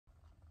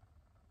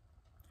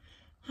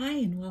Hi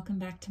and welcome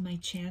back to my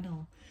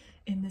channel.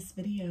 In this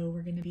video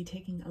we're going to be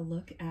taking a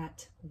look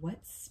at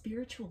what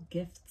spiritual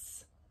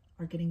gifts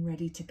are getting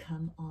ready to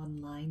come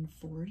online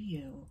for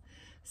you.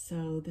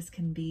 So this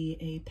can be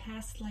a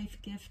past life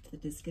gift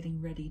that is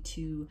getting ready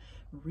to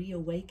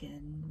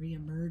reawaken,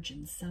 reemerge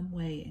in some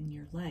way in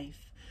your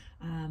life.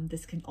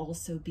 This can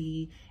also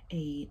be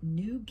a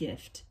new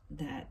gift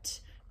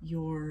that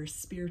your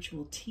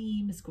spiritual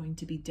team is going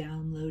to be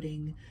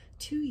downloading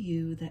to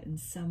you that in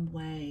some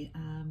way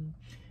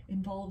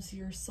involves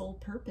your soul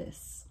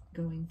purpose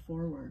going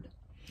forward.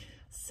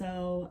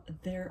 So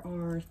there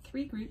are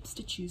 3 groups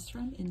to choose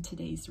from in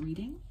today's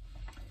reading.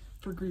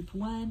 For group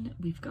 1,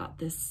 we've got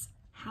this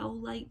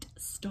Howlite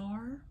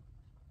star.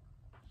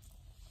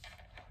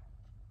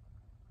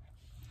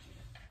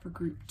 For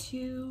group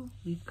 2,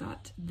 we've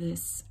got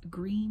this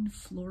green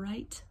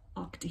Fluorite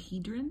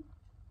Octahedron.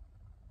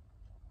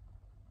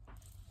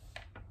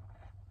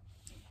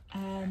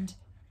 And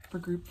for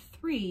group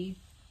 3,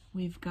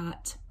 we've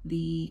got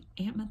the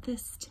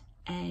Amethyst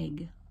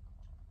Egg.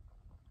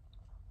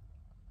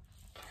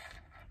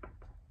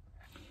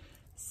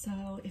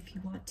 So if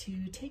you want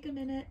to take a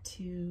minute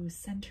to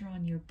center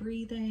on your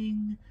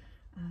breathing,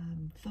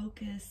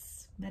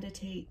 focus,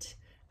 meditate,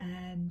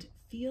 and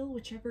feel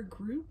whichever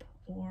group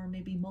or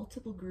maybe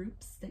multiple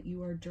groups that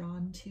you are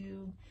drawn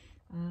to,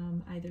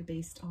 either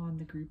based on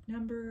the group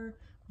number,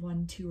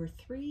 1, 2, or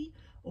 3,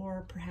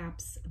 or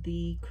perhaps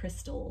the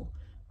crystal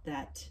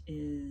that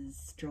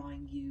is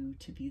drawing you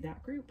to view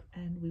that group,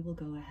 and we will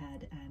go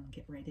ahead and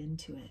get right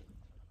into it.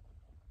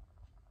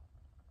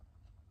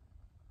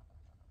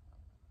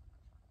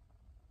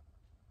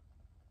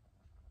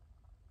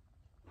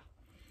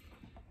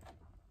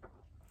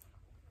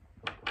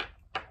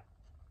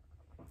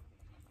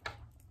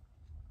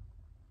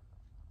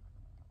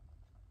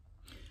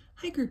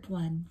 Hi, group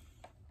 1.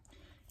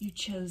 You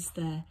chose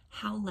the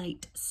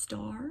Howlite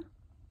star,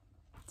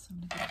 so I'm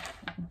going to go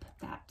ahead and put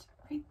that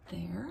right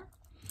there.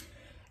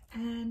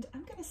 And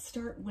I'm going to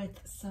start with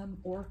some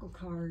oracle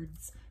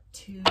cards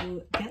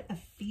to get a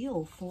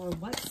feel for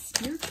what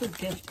spiritual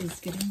gift is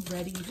getting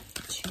ready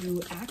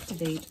to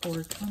activate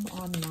or come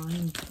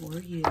online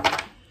for you.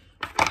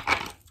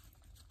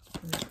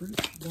 For group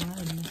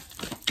 1.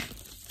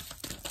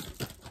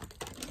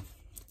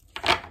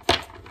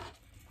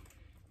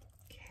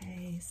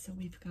 Okay, so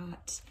we've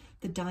got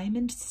the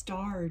Diamond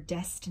Star,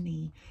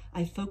 Destiny.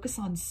 I focus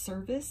on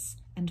service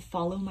and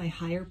follow my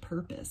higher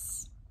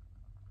purpose.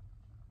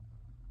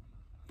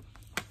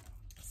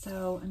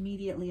 So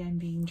immediately I'm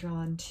being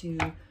drawn to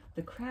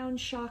the crown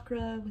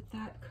chakra with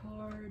that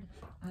card.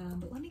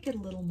 But let me get a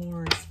little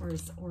more as far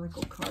as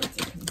oracle cards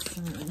are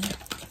concerned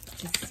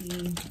to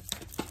see.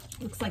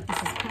 Looks like this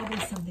is probably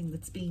something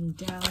that's being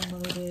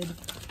downloaded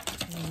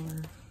or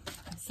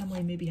in some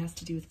way maybe has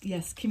to do with,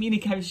 yes,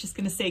 I was just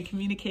going to say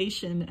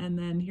communication. And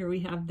then here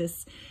we have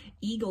this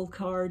eagle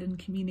card and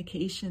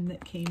communication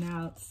that came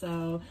out.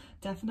 So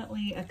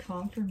definitely a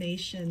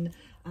confirmation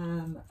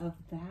of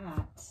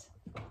that.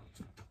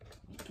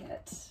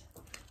 Get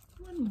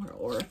one more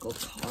oracle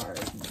card.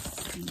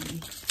 Let's see.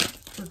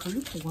 For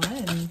group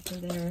 1, for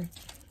their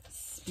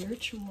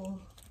spiritual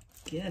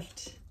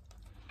gift.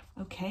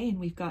 Okay, and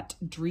we've got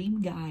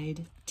Dream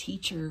Guide,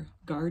 Teacher,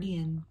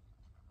 Guardian.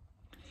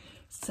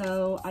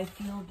 So I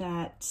feel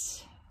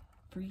that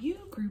for you,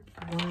 group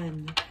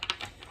 1,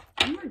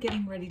 you are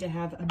getting ready to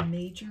have a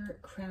major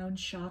crown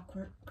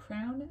chakra,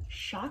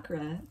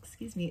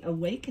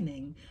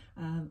 awakening,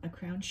 a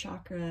crown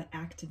chakra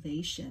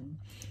activation.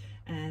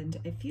 And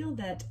I feel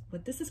that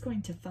what this is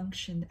going to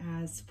function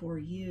as for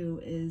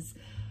you is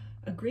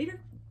a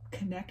greater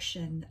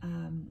connection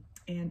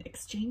and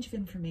exchange of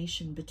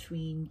information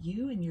between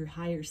you and your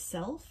higher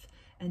self,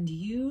 and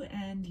you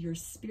and your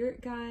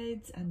spirit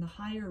guides and the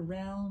higher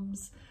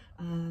realms,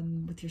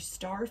 with your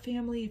star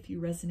family if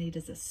you resonate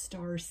as a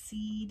star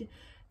seed.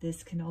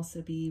 This can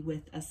also be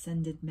with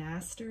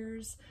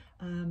ascendedmasters,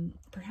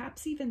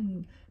 perhaps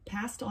even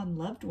passed on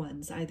loved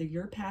ones, either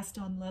your passed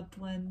on loved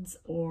ones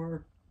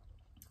or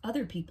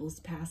other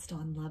people's passed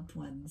on loved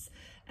ones.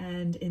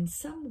 And in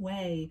some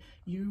way,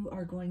 you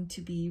are going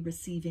to be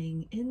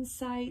receiving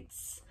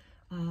insights,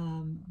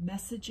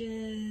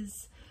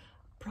 messages,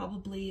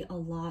 probably a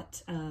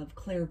lot of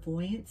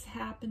clairvoyance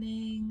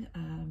happening,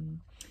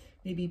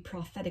 maybe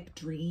prophetic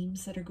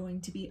dreams that are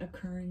going to be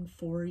occurring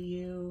for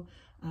you,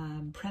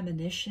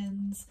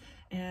 premonitions.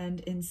 And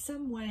in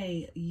some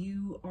way,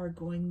 you are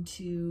going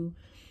to,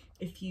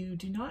 if you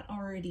do not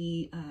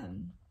already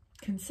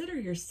consider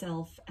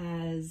yourself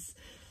as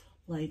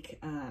like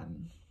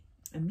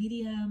a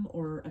medium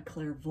or a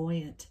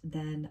clairvoyant,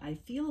 then I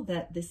feel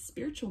that this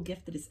spiritual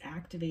gift that is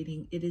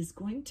activating, it is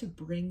going to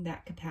bring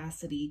that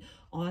capacity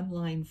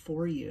online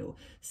for you.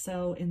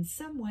 So in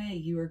some way,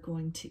 you are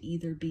going to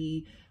either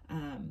be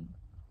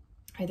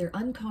either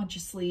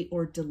unconsciously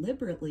or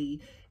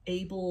deliberately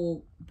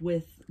able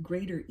with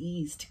greater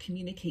ease to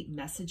communicate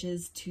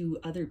messages to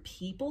other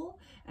people,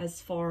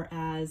 as far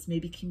as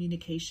maybe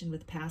communication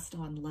with passed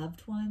on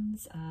loved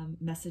ones,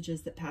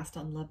 messages that passed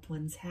on loved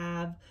ones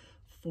have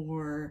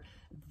for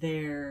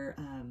their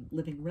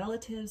living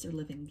relatives or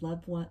living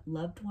loved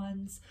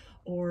ones,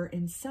 or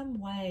in some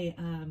way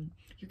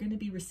you're going to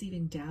be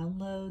receiving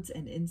downloads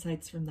and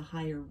insights from the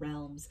higher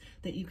realms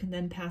that you can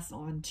then pass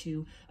on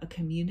to a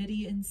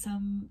community in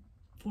some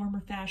form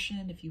or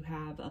fashion, if you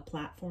have a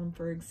platform,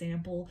 for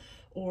example,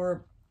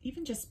 or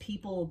even just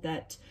people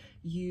that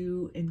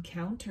you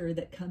encounter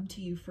that come to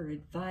you for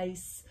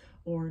advice,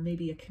 or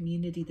maybe a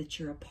community that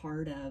you're a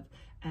part of,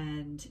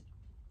 and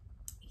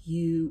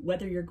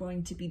whether you're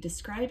going to be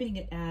describing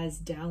it as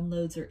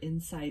downloads or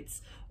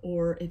insights,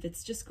 or if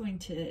it's just going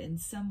to in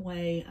some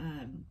way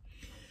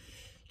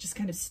just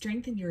kind of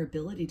strengthen your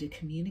ability to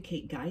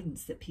communicate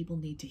guidance that people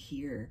need to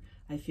hear.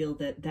 I feel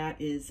that that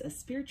is a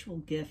spiritual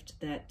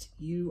gift that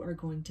you are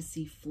going to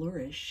see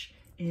flourish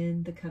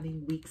in the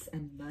coming weeks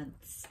and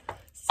months.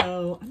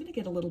 So I'm going to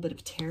get a little bit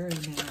of tarot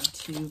now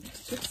to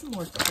get some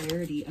more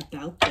clarity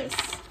about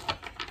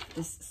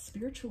this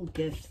spiritual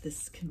gift,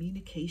 this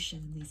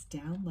communication, these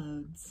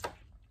downloads.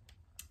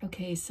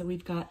 Okay, so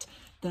we've got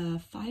the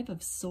Five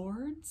of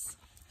Swords.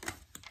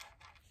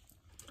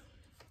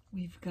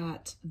 We've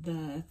got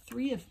the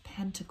Three of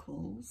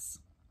Pentacles.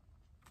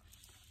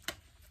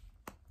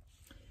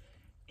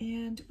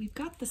 And we've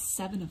got the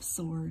Seven of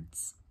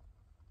Swords.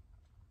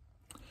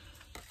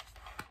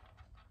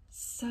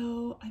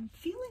 So I'm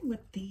feeling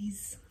with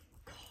these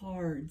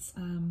cards,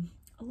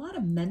 a lot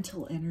of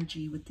mental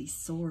energy with these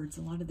swords,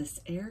 a lot of this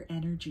air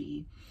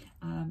energy.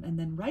 And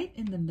then right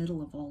in the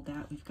middle of all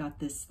that, we've got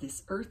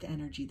this earth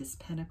energy, this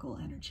pentacle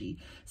energy.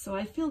 So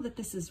I feel that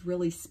this is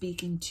really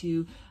speaking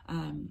to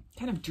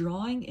kind of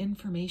drawing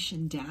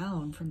information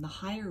down from the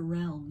higher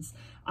realms,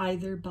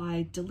 either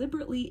by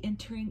deliberately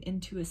entering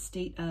into a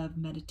state of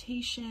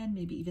meditation,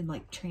 maybe even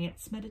like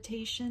trance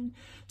meditation,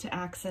 to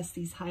access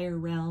these higher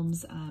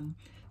realms,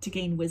 to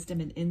gain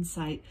wisdom and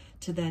insight,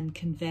 to then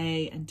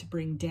convey and to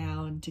bring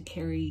down, to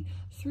carry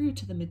through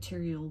to the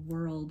material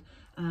world.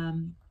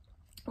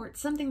 Or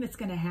it's something that's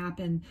going to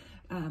happen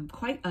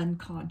quite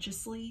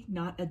unconsciously,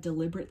 not a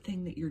deliberate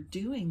thing that you're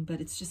doing, but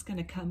it's just going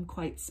to come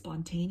quite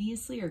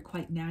spontaneously or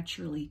quite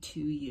naturally to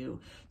you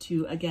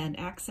to, again,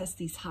 access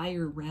these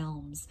higher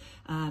realms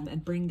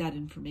and bring that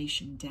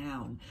information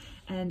down.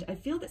 And I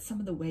feel that some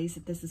of the ways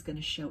that this is going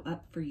to show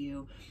up for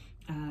you,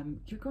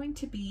 you're going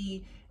to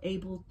be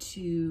able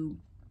to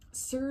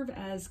serve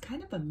as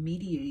kind of a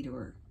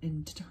mediator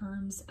in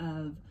terms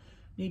of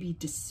maybe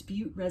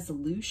dispute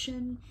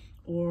resolution,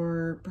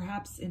 or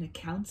perhaps in a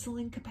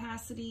counseling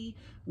capacity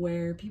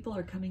where people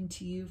are coming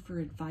to you for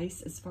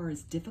advice as far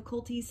as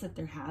difficulties that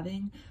they're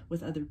having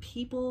with other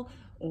people,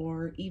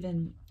 or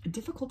even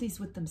difficulties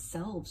with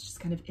themselves, just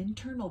kind of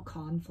internal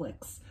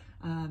conflicts,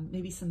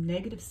 maybe some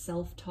negative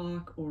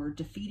self-talk or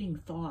defeating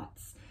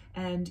thoughts.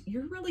 And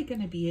you're really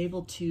going to be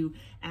able to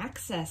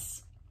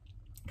access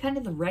kind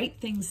of the right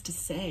things to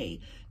say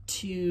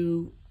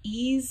to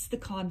ease the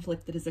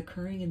conflict that is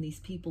occurring in these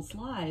people's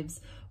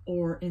lives,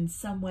 or in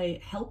some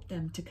way help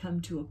them to come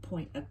to a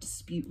point of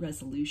dispute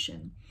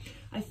resolution.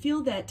 I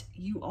feel that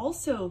you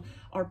also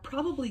are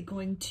probably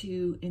going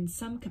to, in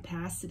some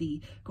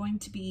capacity, going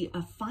to be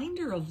a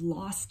finder of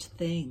lost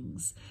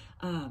things.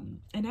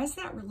 And as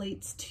that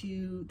relates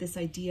to this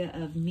idea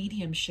of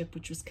mediumship,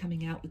 which was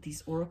coming out with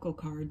these oracle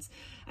cards,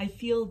 I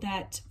feel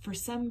that for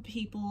some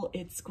people,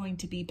 it's going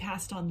to be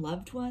passed on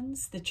loved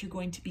ones that you're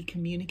going to be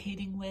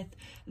communicating with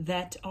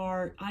that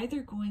are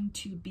either going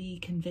to be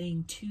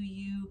conveying to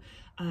you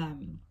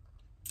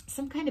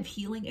some kind of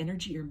healing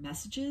energy or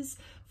messages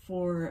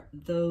for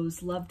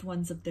those loved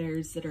ones of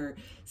theirs that are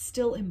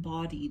still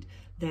embodied,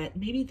 that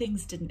maybe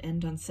things didn't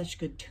end on such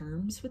good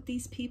terms with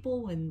these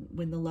people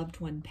when the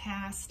loved one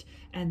passed.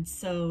 And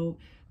so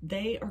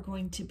they are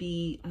going to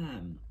be,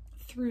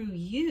 through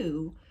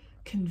you,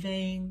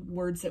 conveying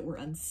words that were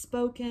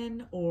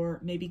unspoken, or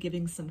maybe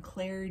giving some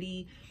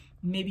clarity.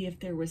 Maybe if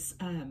there was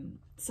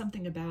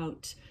something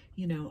about,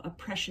 you know, a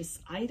precious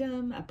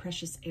item, a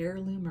precious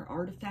heirloom or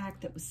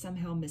artifact that was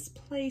somehow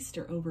misplaced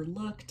or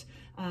overlooked,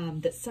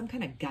 that some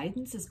kind of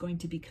guidance is going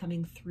to be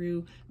coming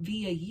through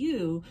via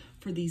you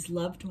for these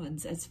loved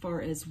ones as far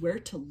as where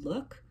to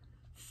look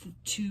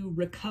to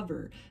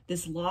recover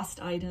this lost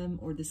item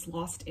or this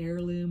lost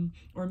heirloom,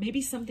 or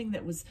maybe something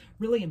that was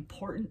really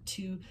important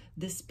to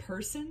this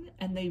person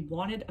and they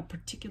wanted a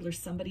particular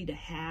somebody to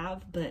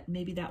have, but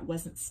maybe that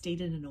wasn't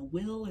stated in a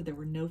will, or there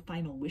were no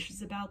final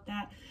wishes about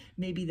that.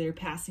 Maybe their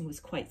passing was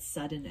quite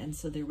sudden, and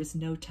so there was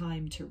no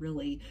time to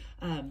really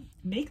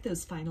make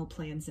those final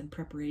plans and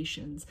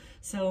preparations.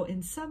 So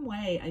in some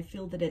way, I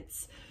feel that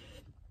it's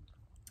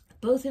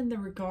both in the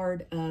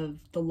regard of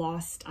the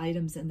lost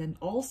items, and then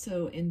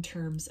also in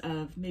terms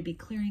of maybe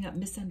clearing up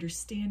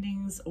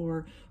misunderstandings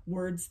or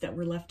words that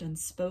were left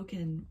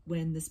unspoken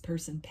when this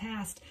person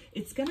passed.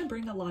 It's going to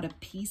bring a lot of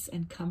peace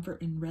and comfort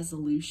and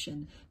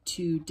resolution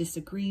to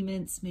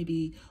disagreements,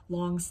 maybe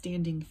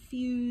long-standing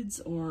feuds,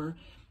 or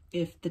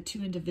if the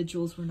two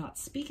individuals were not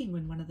speaking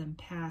when one of them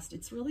passed.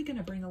 It's really going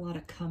to bring a lot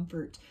of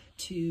comfort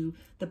to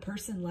the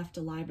person left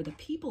alive, or the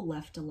people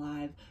left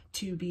alive,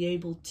 to be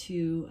able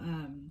to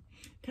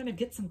kind of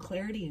get some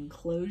clarity and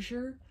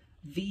closure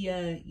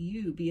via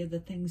you, via the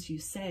things you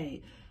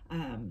say.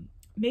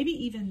 Maybe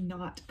even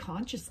not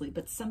consciously,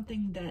 but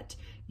something that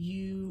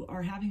you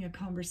are having a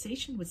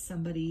conversation with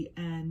somebody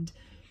and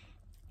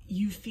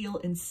you feel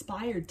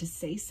inspired to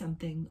say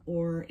something,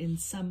 or in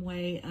some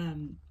way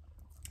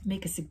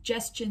make a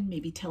suggestion,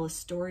 maybe tell a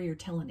story or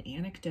tell an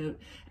anecdote,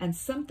 and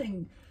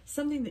something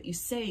that you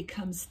say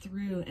comes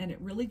through and it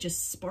really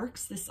just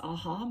sparks this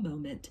aha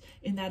moment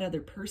in that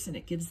other person.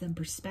 It gives them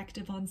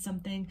perspective on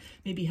something,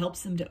 maybe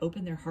helps them to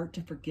open their heart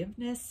to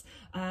forgiveness,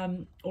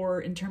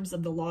 or in terms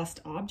of the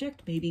lost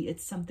object, maybe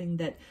it's something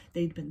that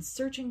they'd been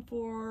searching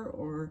for,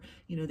 or,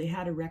 you know, they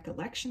had a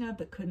recollection of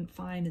but couldn't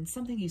find, and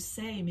something you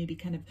say maybe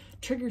kind of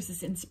triggers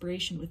this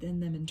inspiration within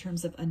them in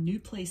terms of a new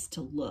place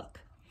to look.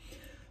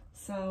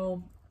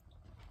 So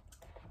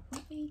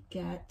let me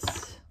get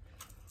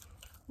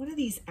one of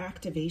these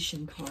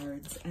activation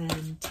cards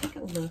and take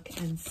a look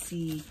and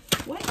see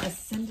what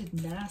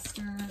ascended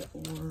master,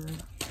 or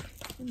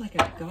like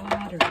a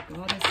god or a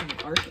goddess or an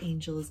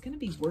archangel, is going to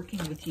be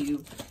working with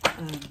you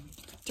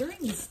during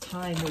this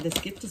time where this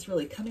gift is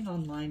really coming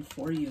online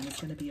for you, and it's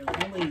going to be a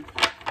really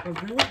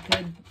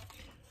good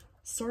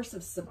source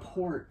of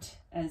support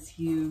as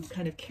you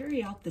kind of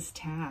carry out this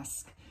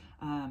task.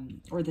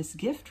 Or this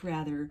gift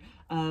rather,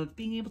 of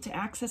being able to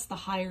access the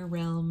higher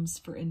realms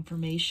for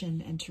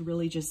information and to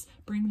really just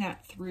bring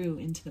that through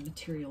into the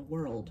material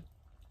world.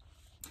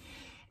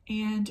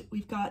 And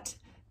we've got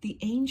the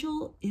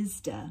angel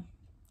Isda,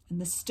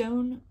 and the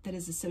stone that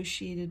is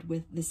associated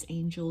with this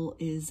angel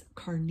is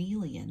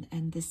carnelian,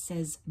 and this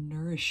says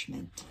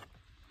nourishment.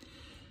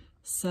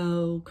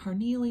 So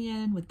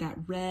carnelian with that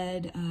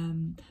red,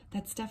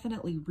 that's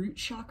definitely root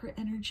chakra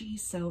energy.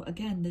 So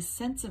again, this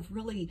sense of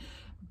really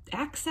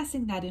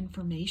accessing that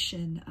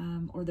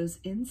information, or those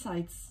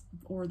insights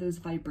or those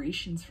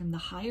vibrations from the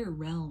higher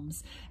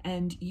realms,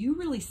 and you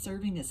really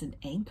serving as an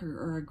anchor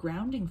or a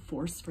grounding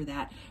force for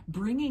that,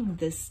 bringing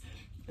this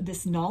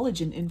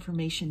knowledge and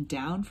information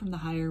down from the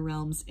higher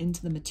realms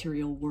into the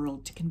material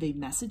world to convey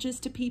messages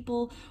to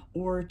people,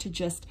 or to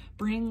just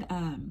bring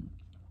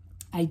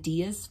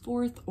ideas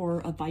forth,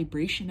 or a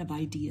vibration of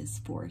ideas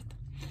forth.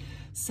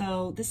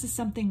 So this is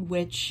something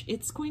which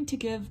it's going to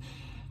give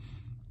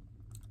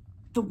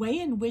the way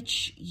in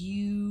which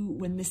you,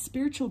 when this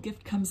spiritual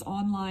gift comes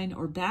online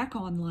or back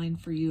online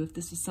for you, if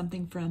this is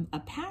something from a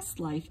past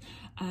life,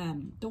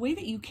 the way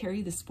that you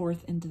carry this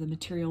forth into the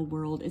material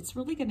world, it's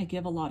really going to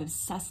give a lot of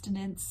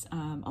sustenance,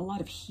 a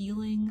lot of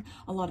healing,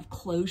 a lot of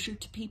closure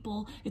to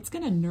people. It's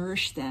going to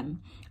nourish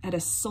them at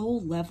a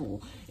soul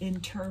level in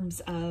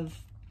terms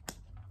of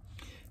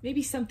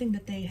maybe something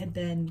that they had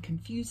been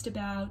confused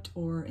about,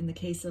 or in the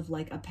case of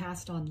like a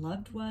passed on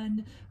loved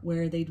one,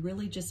 where they'd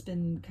really just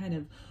been kind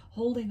of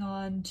holding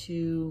on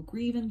to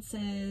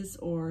grievances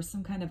or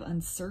some kind of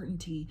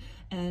uncertainty.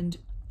 And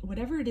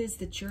whatever it is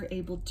that you're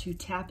able to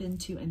tap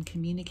into and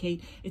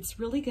communicate, it's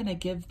really going to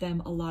give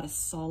them a lot of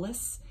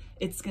solace.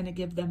 It's going to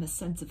give them a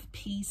sense of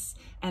peace,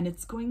 and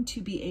it's going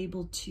to be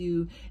able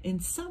to, in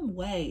some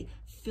way,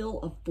 fill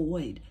a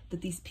void that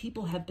these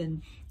people have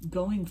been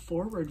going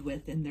forward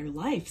with in their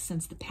life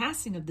since the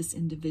passing of this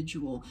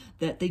individual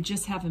that they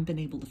just haven't been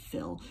able to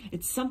fill.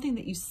 It's something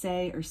that you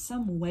say, or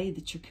some way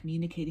that you're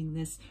communicating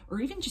this,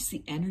 or even just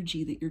the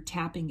energy that you're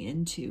tapping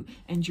into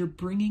and you're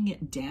bringing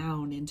it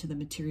down into the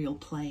material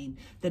plane,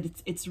 that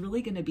it's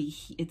really going to be,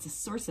 it's a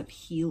source of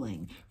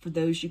healing for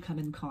those you come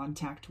in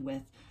contact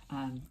with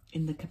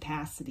in the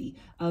capacity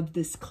of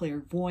this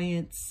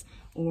clairvoyance,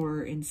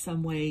 or in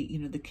some way, you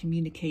know, the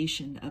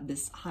communication of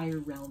this higher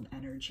realm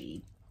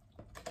energy.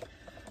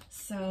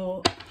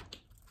 So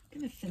I'm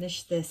going to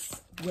finish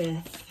this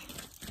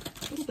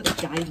with a little bit of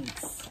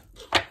guidance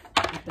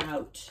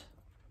about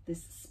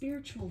this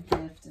spiritual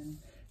gift and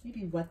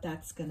maybe what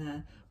that's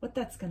gonna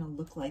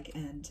look like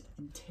and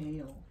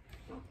entail.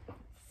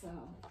 So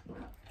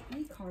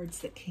 3 cards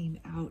that came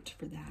out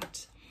for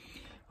that.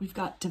 We've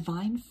got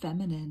Divine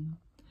Feminine.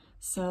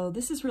 So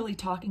this is really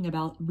talking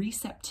about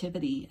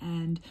receptivity,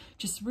 and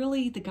just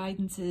really the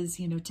guidance is,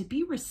 you know, to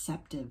be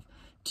receptive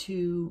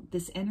to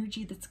this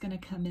energy that's going to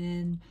come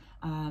in,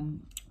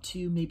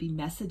 to maybe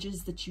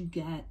messages that you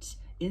get,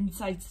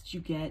 insights that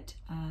you get,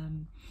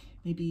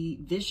 maybe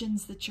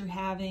visions that you're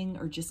having,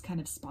 or just kind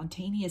of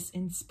spontaneous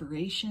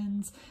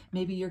inspirations.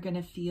 Maybe you're going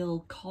to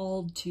feel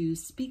called to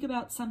speak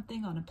about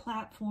something on a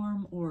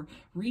platform, or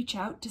reach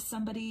out to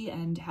somebody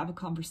and have a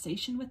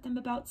conversation with them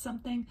about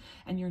something,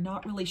 and you're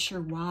not really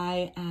sure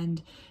why.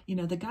 And, you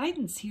know, the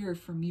guidance here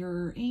from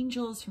your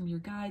angels, from your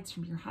guides,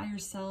 from your higher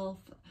self,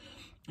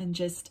 and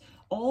just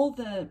all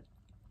the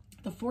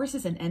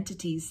forces and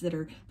entities that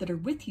are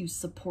with you,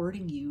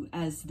 supporting you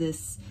as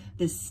this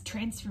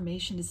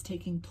transformation is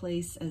taking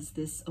place, as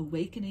this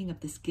awakening of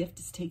this gift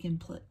is taking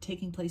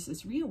place,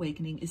 this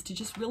reawakening, is to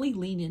just really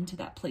lean into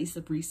that place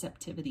of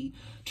receptivity.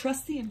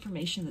 Trust the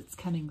information that's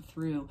coming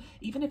through,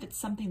 even if it's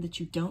something that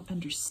you don't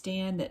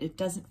understand, that it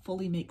doesn't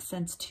fully make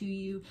sense to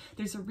you.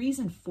 There's a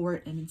reason for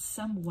it, and in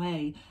some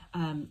way,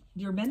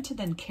 you're meant to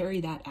then carry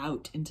that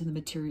out into the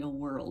material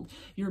world.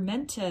 You're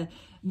meant to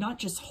not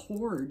just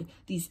hoard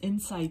these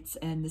insights insights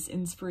and this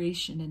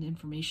inspiration and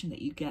information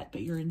that you get,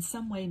 but you're in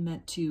some way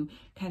meant to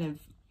kind of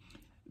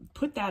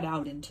put that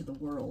out into the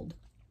world.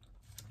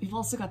 We've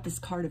also got this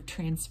card of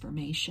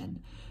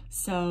transformation.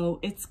 So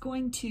it's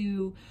going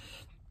to,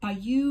 by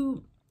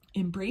you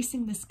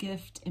embracing this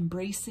gift,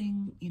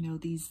 embracing, you know,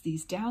 these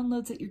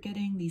downloads that you're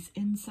getting, these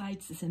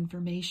insights, this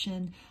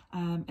information,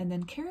 and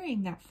then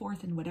carrying that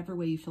forth in whatever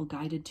way you feel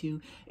guided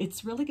to,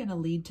 it's really going to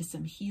lead to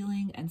some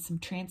healing and some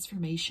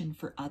transformation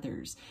for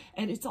others.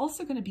 And it's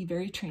also going to be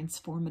very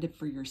transformative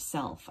for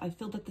yourself. I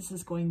feel that this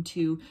is going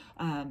to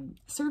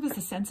serve as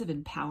a sense of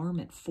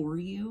empowerment for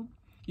you.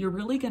 You're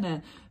really going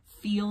to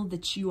feel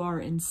that you are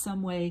in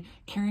some way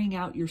carrying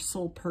out your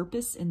soul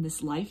purpose in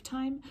this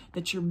lifetime,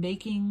 that you're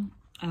making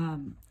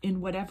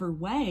in whatever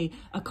way,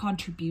 a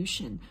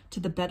contribution to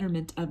the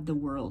betterment of the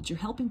world. You're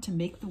helping to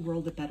make the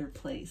world a better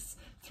place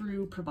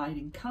through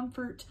providing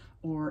comfort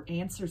or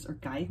answers or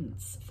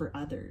guidance for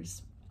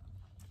others.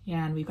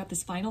 Yeah, and we've got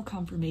this final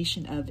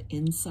confirmation of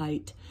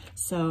insight.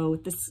 So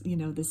this, you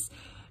know, this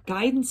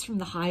guidance from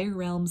the higher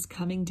realms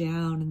coming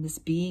down, and this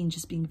being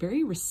just being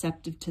very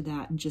receptive to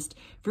that and just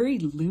very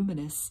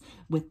luminous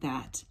with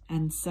that.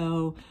 And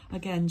so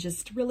again,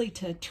 just really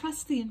to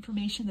trust the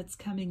information that's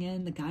coming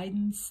in, the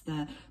guidance,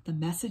 the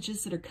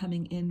messages that are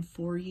coming in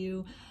for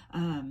you,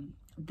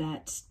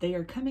 that they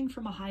are coming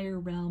from a higher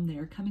realm, they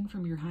are coming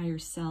from your higher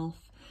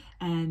self.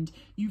 And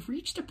you've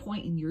reached a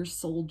point in your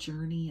soul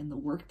journey and the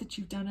work that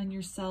you've done on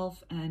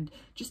yourself, and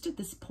just at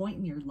this point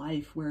in your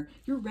life where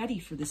you're ready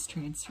for this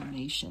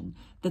transformation,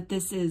 that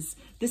this is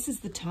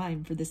the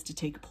time for this to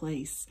take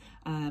place,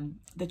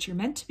 that you're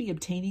meant to be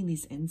obtaining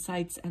these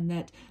insights, and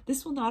that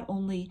this will not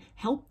only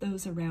help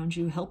those around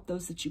you, help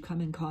those that you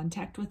come in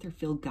contact with or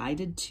feel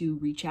guided to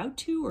reach out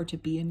to or to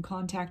be in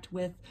contact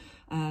with,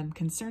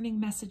 concerning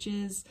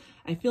messages.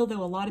 I feel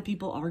though a lot of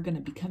people are going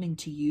to be coming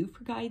to you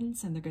for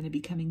guidance, and they're going to be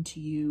coming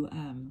to you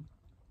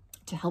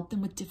to help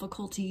them with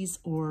difficulties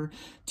or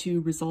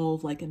to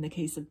resolve, like in the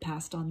case of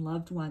passed on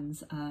loved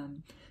ones,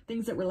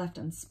 things that were left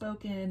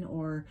unspoken,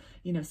 or,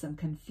 you know, some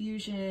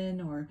confusion,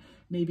 or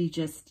maybe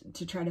just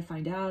to try to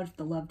find out if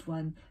the loved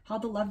one, how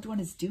the loved one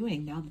is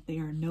doing now that they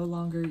are no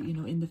longer, you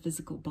know, in the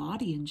physical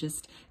body, and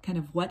just kind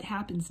of what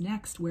happens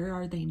next, where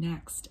are they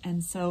next?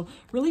 And so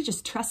really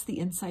just trust the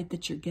insight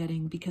that you're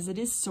getting, because it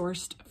is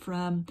sourced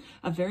from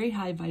a very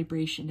high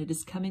vibration. It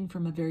is coming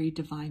from a very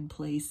divine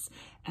place,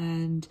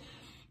 and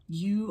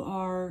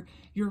you're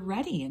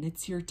ready, and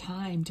it's your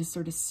time to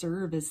sort of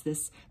serve as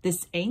this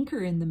anchor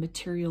in the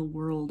material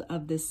world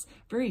of this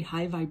very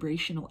high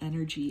vibrational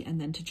energy,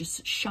 and then to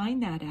just shine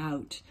that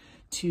out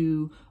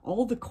to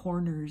all the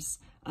corners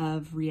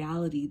of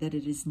reality that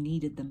it is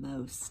needed the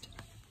most.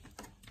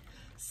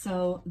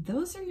 So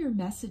those are your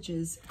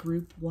messages,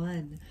 group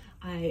 1.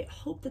 I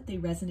hope that they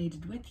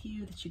resonated with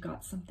you, that you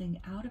got something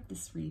out of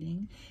this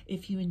reading.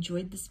 If you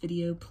enjoyed this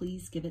video,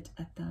 please give it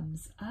a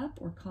thumbs up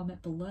or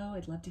comment below.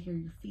 I'd love to hear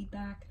your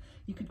feedback.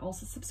 You can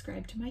also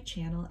subscribe to my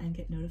channel and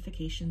get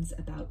notifications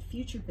about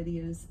future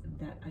videos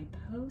that I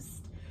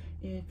post.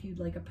 If you'd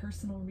like a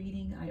personal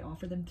reading, I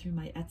offer them through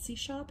my Etsy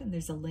shop, and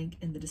there's a link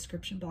in the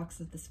description box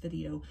of this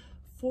video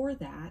for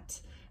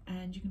that.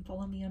 And you can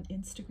follow me on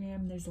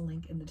Instagram. There's a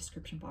link in the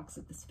description box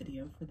of this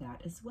video for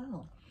that as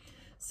well.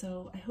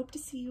 So I hope to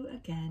see you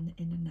again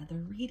in another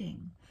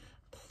reading.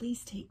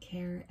 Please take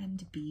care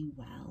and be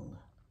well.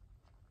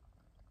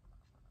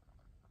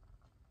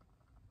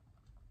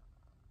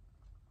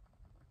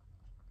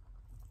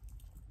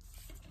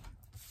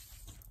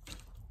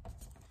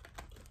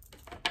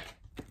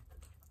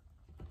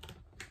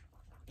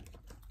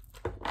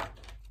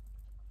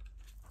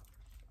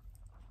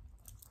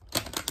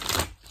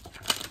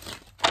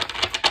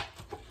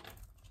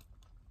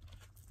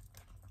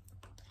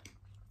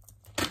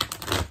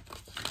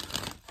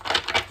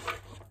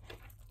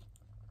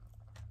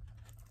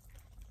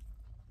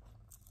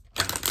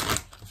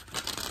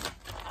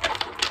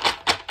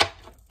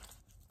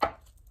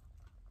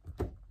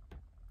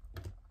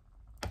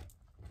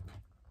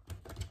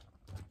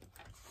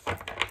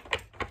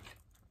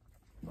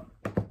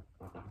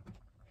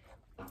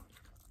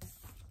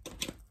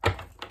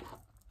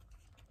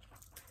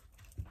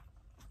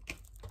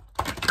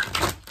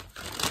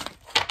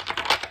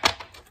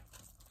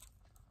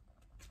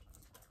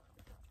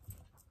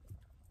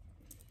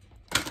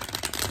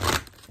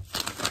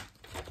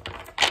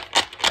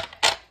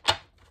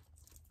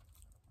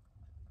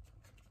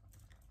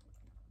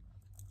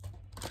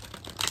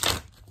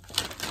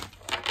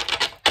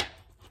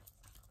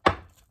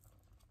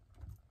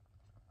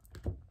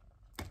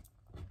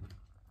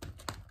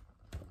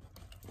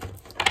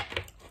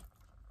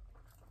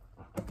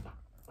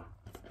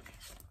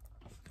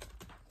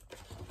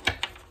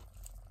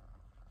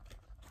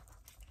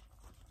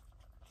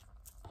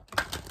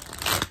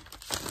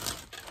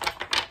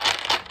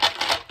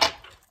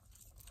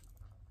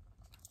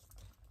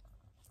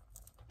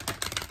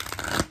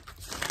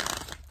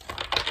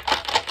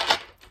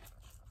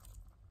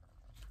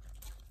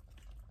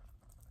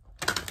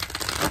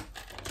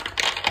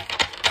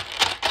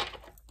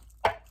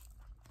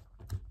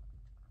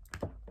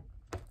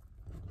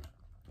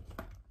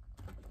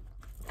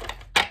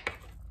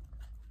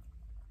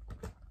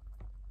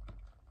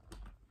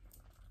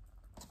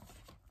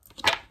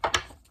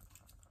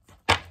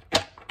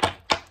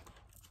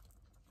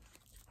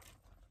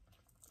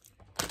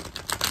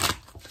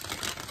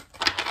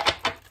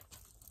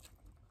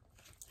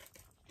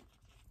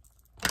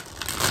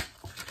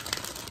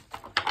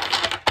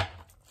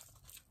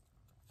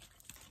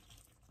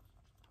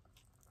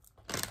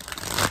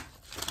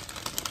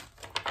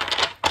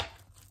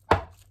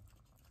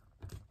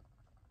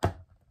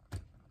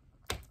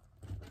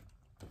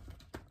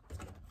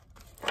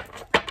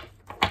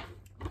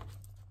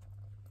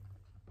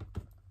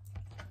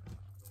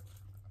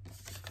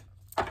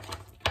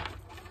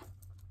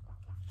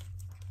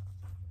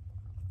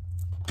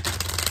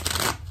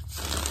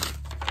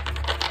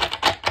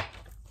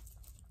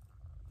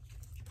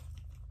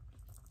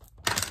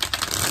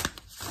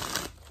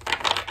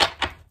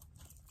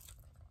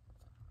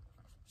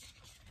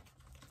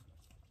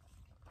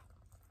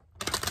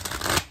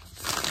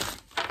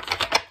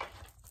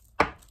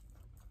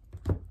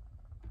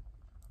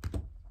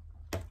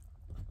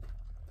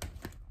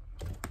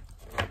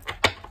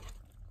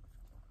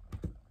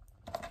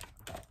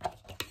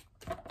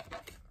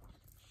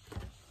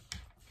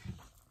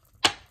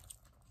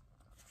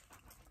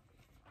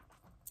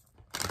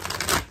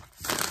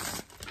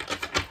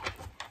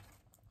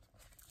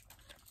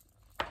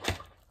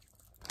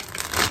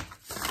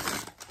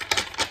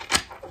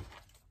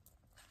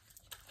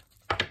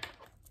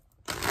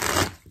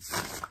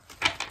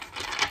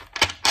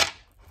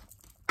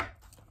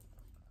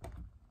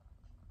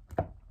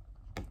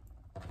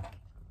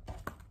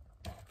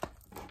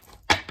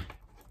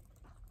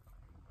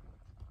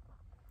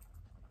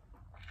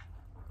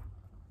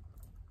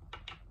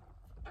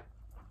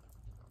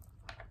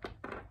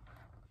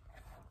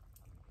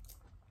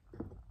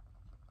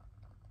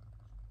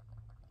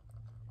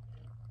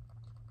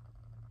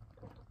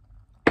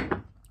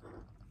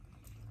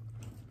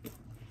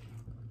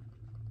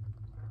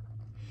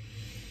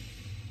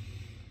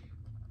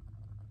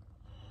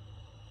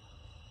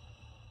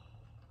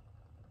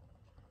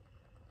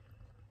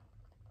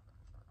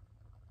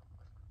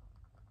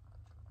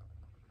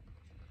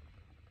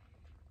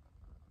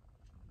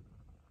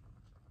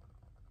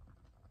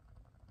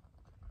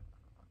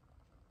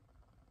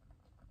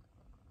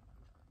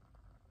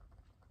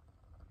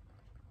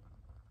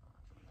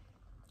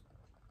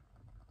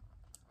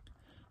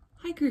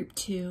 Hi, Group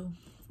 2.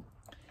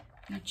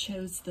 You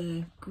chose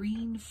the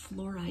green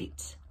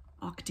Fluorite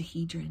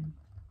Octahedron.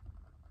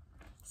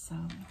 So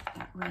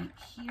that right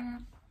here.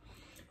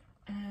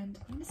 And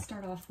I'm going to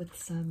start off with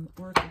some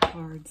oracle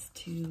cards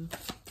to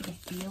get a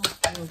feel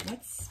for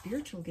what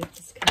spiritual gift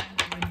is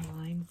coming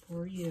online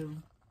for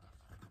you.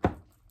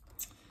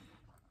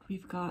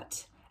 We've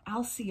got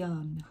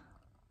Alcyone,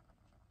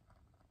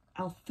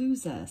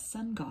 Althusa,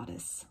 Sun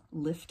Goddess,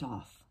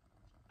 Liftoff.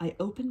 I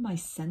open my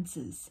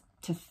senses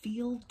to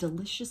feel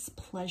delicious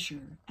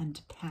pleasure and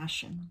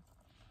passion.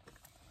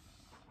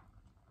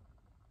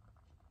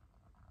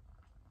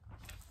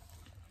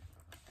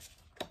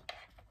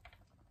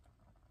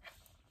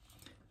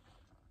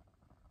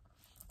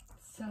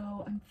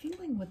 So I'm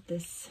feeling with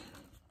this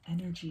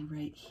energy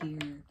right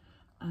here,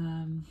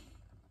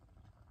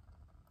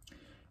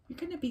 you're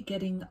going to be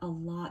getting a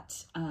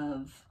lot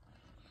of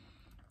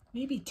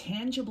maybe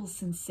tangible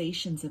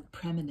sensations of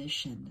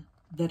premonition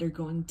that are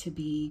going to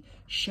be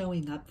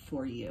showing up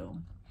for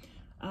you.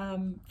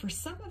 For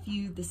some of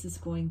you, this is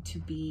going to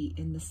be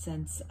in the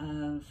sense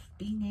of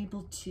being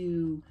able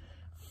to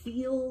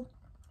feel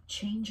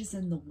changes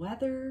in the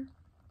weather,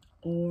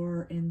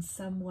 or in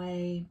some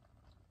way,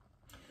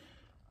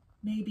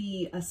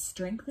 maybe a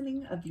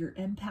strengthening of your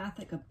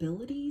empathic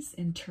abilities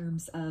in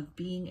terms of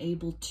being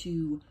able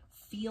to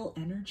feel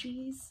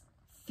energies,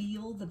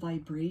 feel the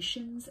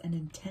vibrations and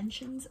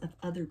intentions of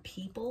other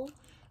people.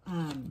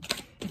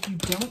 If you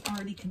don't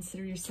already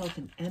consider yourself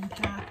an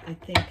empath, I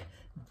think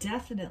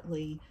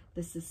definitely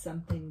this is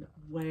something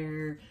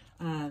where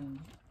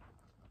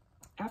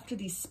after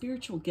these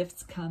spiritual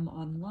gifts come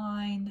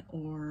online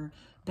or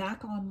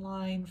back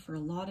online, for a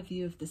lot of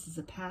you, if this is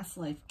a past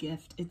life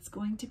gift, it's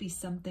going to be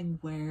something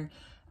where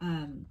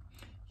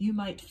you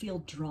might feel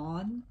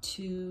drawn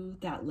to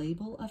that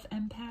label of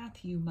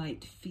empath. You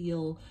might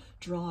feel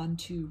drawn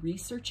to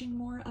researching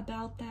more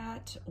about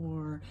that,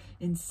 or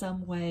in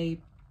some way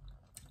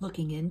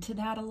looking into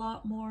that a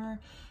lot more.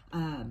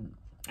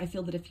 I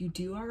feel that if you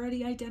do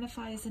already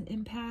identify as an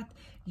empath,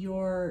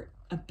 your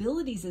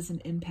abilities as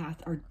an empath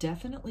are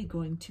definitely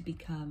going to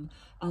become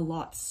a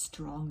lot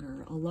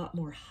stronger, a lot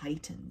more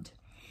heightened.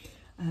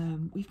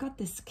 We've got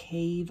this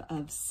cave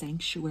of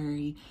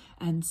sanctuary,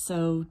 and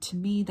so to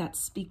me that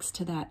speaks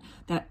to that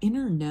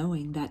inner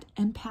knowing, that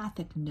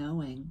empathic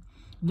knowing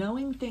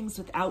things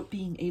without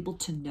being able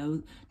to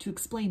know, to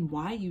explain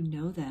why you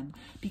know them,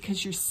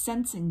 because you're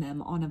sensing them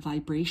on a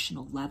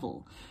vibrational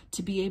level,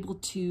 to be able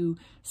to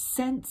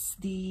sense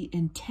the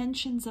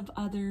intentions of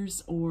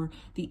others or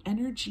the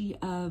energy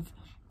of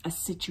a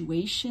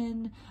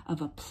situation,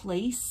 of a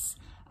place,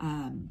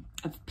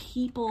 of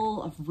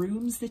people, of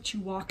rooms that you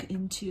walk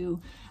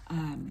into,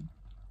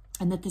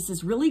 and that this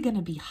is really going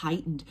to be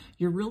heightened.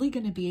 You're really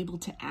going to be able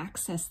to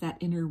access that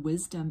inner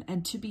wisdom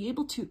and to be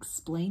able to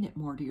explain it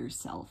more to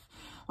yourself.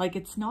 Like,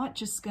 it's not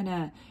just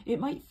gonna, it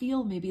might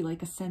feel maybe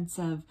like a sense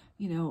of,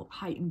 you know,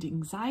 heightened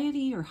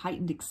anxiety or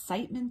heightened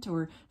excitement,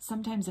 or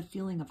sometimes a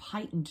feeling of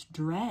heightened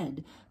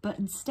dread, but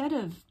instead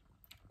of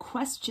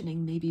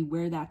questioning maybe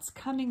where that's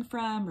coming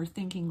from, or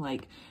thinking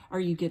like, are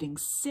you getting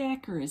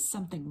sick, or is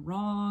something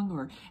wrong,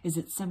 or is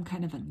it some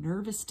kind of a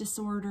nervous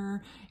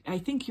disorder? I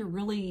think you're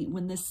really,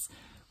 when this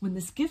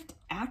gift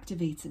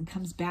activates and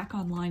comes back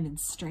online and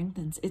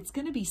strengthens, it's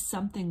going to be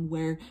something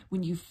where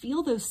when you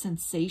feel those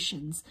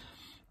sensations,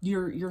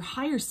 your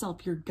higher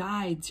self, your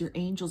guides, your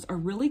angels are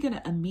really going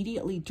to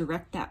immediately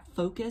direct that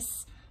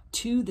focus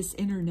to this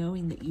inner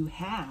knowing that you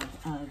have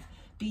of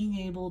being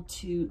able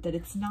to, that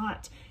it's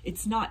not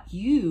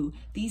you,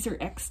 these are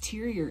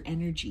exterior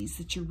energies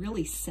that you're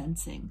really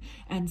sensing.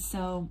 And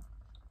so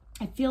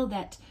I feel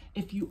that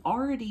if you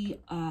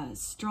already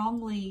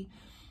strongly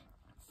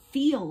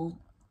feel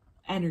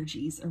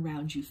energies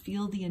around you,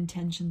 feel the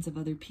intentions of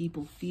other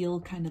people, feel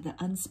kind of the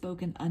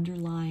unspoken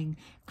underlying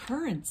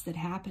currents that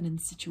happen in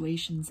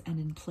situations and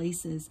in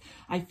places,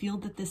 I feel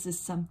that this is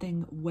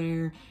something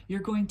where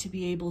you're going to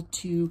be able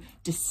to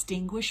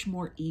distinguish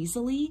more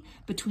easily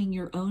between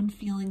your own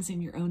feelings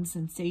and your own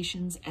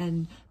sensations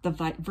and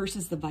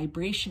versus the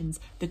vibrations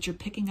that you're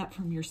picking up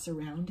from your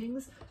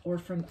surroundings or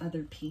from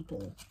other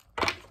people.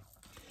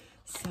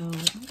 So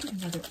let me get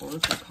another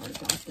oracle card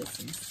about this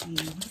and see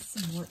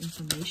some more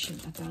information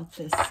about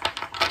this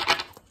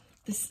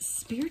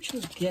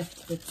spiritual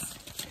gift that's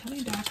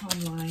coming back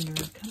online, or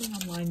coming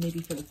online maybe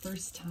for the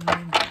first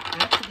time, or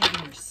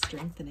activating or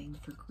strengthening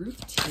for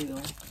group 2.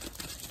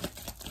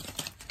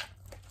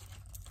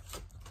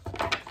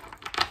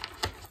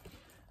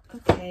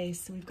 Okay,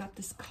 so we've got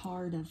this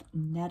card of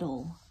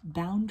Nettle,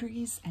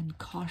 Boundaries and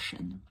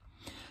Caution.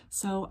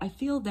 So I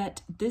feel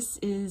that this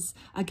is,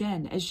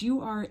 again, as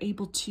you are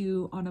able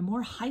to, on a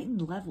more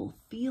heightened level,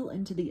 feel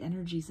into the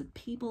energies of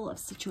people, of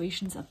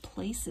situations, of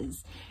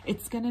places,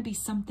 it's going to be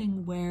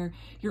something where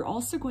you're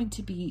also going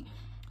to be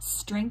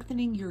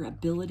strengthening your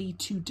ability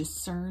to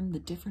discern the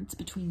difference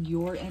between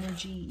your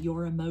energy,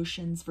 your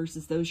emotions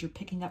versus those you're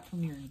picking up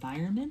from your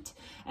environment.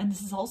 And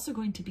this is also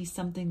going to be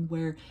something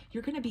where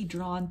you're going to be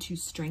drawn to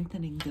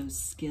strengthening those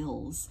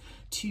skills,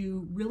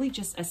 to really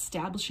just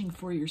establishing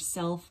for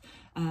yourself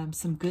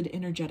some good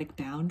energetic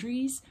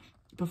boundaries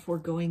before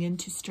going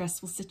into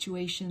stressful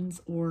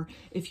situations, or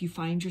if you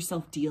find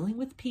yourself dealing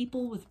with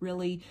people with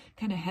really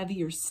kind of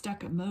heavy or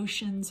stuck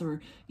emotions,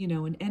 or, you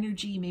know, an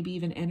energy, maybe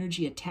even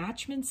energy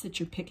attachments that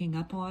you're picking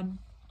up on.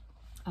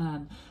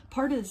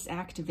 Part of this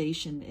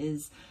activation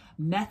is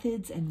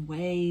methods and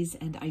ways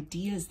and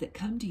ideas that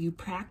come to you,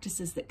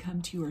 practices that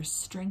come to you, or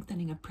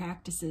strengthening of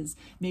practices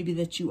maybe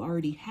that you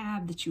already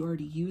have, that you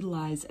already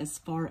utilize, as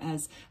far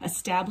as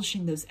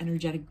establishing those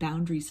energetic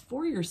boundaries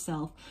for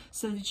yourself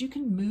so that you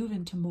can move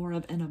into more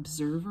of an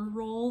observer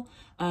role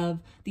of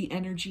the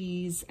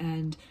energies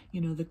and, you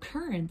know, the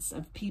currents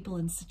of people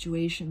and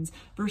situations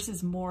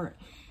versus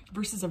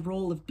a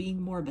role of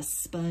being more of a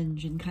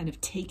sponge and kind of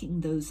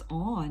taking those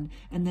on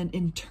and then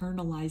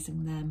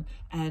internalizing them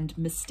and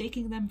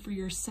mistaking them for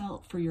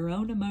yourself, for your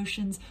own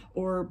emotions,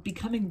 or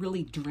becoming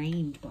really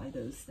drained by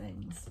those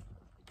things.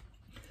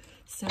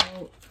 So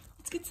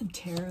let's get some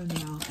tarot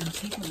now and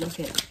take a look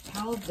at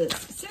how the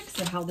specifics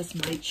of how this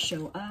might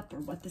show up, or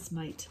what this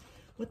might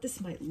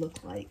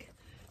look like.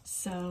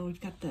 So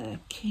we've got the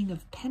King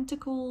of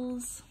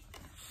Pentacles,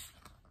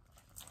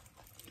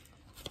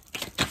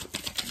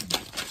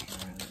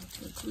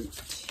 Group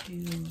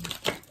 2.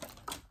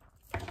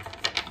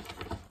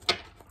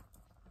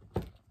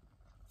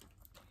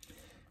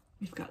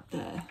 We've got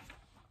the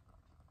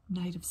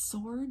Knight of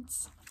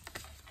Swords.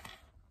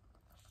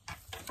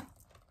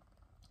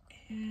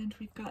 And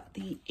we've got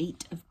the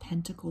Eight of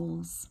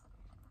Pentacles.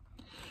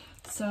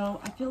 So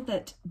I feel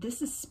that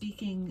this is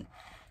speaking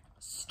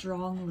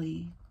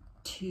strongly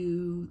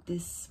to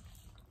this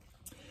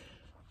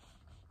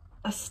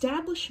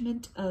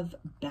establishment of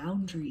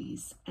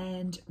boundaries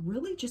and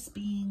really just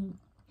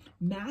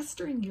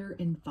mastering your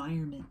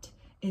environment,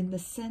 in the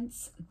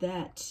sense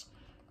that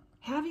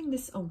having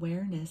this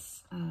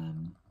awareness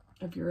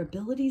of your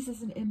abilities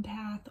as an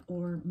empath,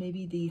 or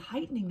maybe the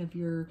heightening of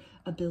your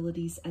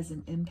abilities as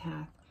an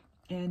empath,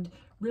 and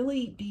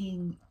really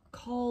being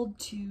called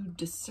to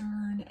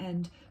discern,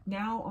 and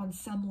now on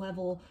some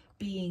level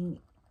being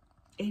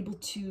able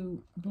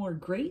to more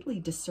greatly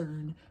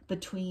discern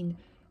between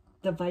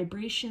the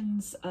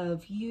vibrations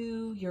of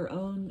you, your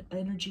own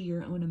energy,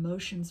 your own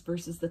emotions,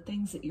 versus the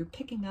things that you're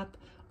picking up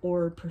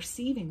or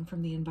perceiving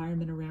from the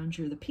environment around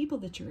you, or the people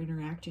that you're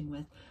interacting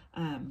with.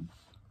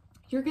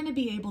 You're going to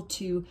be able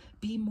to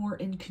be more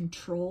in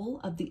control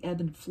of the ebb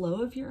and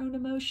flow of your own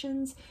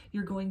emotions.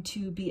 You're going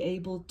to be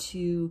able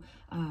to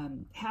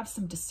have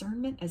some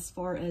discernment as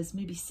far as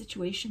maybe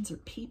situations or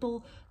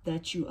people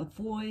that you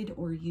avoid,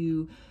 or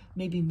you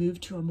maybe move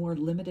to a more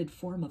limited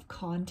form of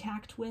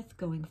contact with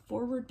going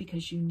forward,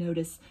 because you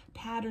notice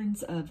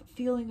patterns of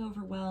feeling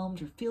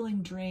overwhelmed or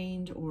feeling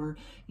drained, or,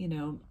 you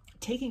know,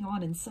 taking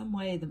on in some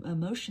way the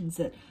emotions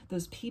that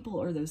those people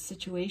or those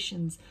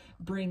situations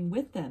bring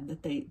with them,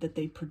 that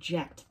they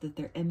project, that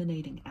they're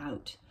emanating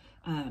out.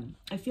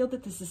 I feel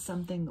that this is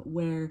something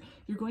where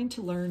you're going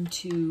to learn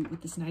to,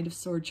 with this Knight of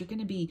Swords, you're going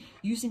to be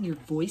using your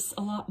voice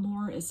a lot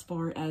more as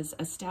far as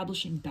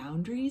establishing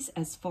boundaries,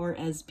 as far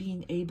as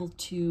being able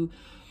to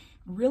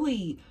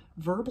really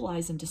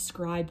verbalize and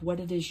describe what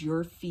it is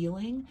you're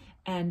feeling,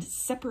 and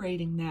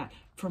separating that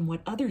from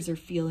what others are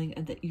feeling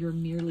and that you're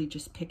merely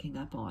just picking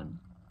up on.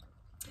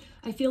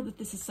 I feel that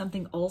this is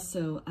something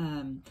also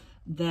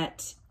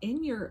that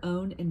in your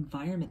own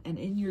environment and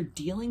in your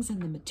dealings in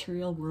the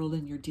material world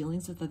and your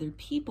dealings with other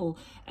people,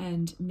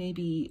 and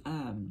maybe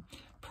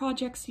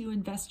projects you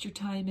invest your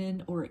time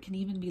in, or it can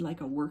even be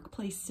like a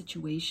workplace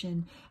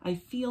situation, I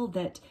feel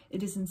that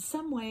it is in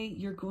some way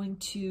you're going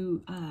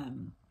to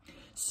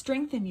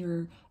strengthen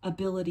your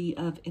ability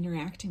of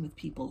interacting with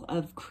people,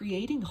 of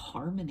creating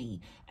harmony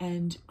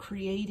and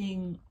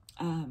creating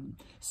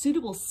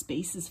suitable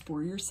spaces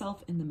for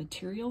yourself in the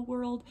material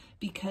world,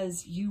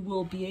 because you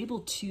will be able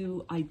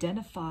to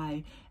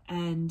identify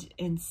and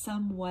in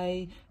some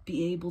way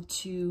be able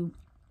to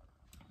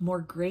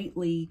more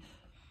greatly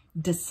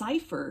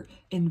decipher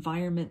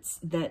environments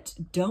that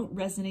don't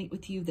resonate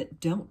with you, that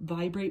don't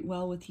vibrate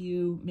well with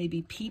you,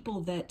 maybe people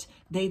that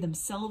they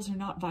themselves are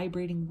not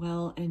vibrating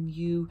well, and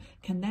you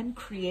can then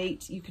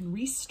you can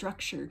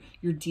restructure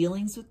your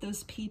dealings with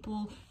those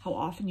people, how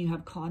often you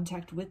have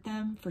contact with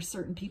them. For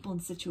certain people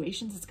and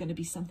situations, it's going to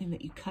be something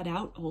that you cut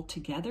out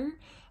altogether,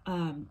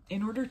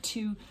 in order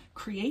to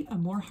create a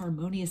more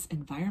harmonious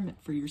environment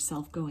for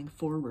yourself going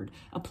forward,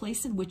 a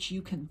place in which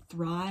you can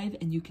thrive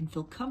and you can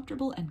feel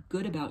comfortable and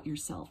good about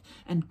yourself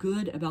and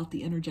good about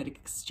the energetic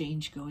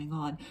exchange going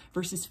on,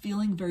 versus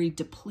feeling very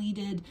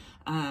depleted,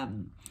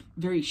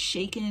 very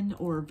shaken,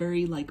 or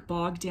very like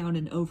bogged down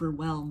and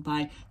overwhelmed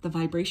by the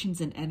vibrations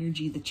and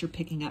energy that you're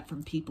picking up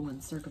from people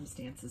and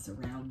circumstances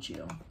around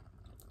you.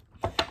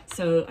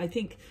 So I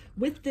think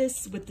with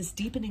this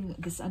deepening,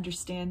 this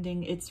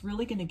understanding, it's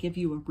really going to give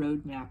you a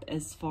roadmap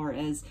as far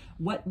as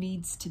what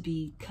needs to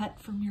be cut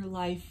from your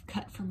life,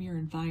 cut from your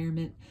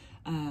environment,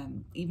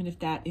 even if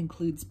that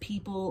includes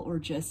people or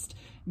just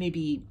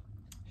maybe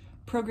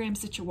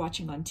programs that you're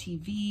watching on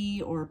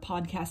TV or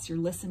podcasts you're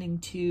listening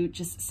to,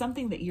 just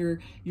something that you're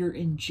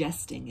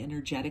ingesting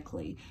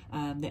energetically,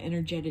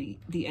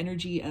 the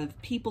energy of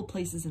people,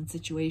 places, and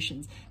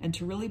situations, and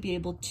to really be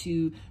able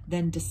to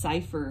then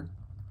decipher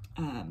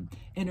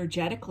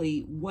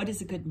energetically what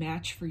is a good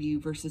match for you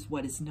versus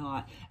what is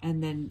not,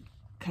 and then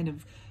kind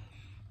of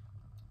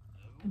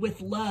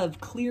with love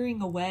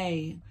clearing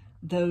away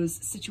those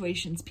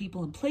situations,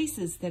 people, and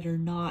places that are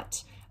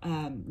not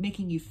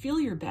making you feel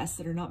your best,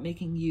 that are not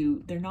making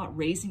you, they're not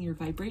raising your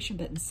vibration,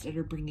 but instead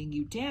are bringing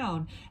you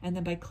down. And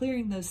then by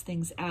clearing those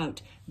things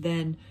out,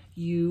 then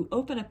you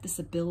open up this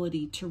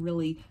ability to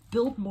really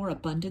build more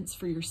abundance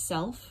for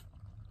yourself,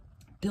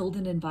 build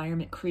an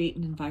environment, create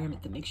an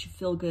environment that makes you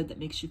feel good, that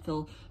makes you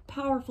feel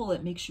powerful,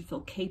 that makes you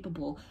feel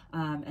capable,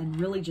 and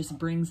really just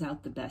brings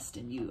out the best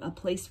in you. A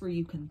place where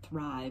you can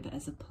thrive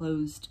as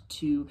opposed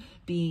to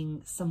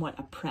being somewhat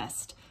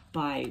oppressed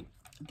by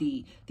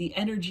the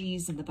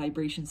energies and the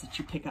vibrations that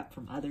you pick up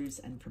from others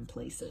and from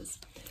places.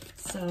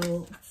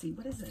 So let's see,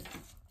 what is it?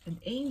 An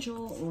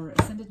angel or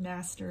ascended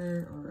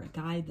master or a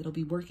guide that'll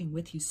be working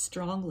with you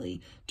strongly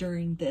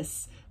during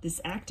this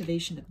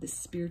activation of this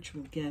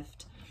spiritual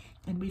gift.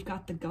 And we've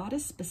got the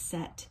goddess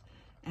Beset,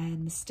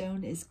 and the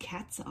stone is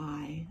cat's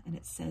eye, and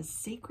it says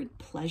sacred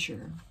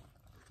pleasure.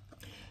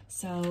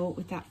 So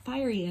with that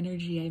fiery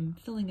energy, I'm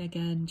feeling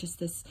again just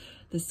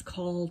this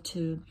call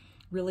to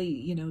really,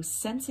 you know,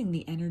 sensing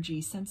the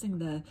energy, sensing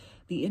the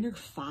inner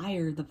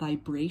fire, the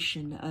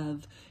vibration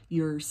of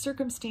your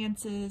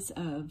circumstances,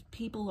 of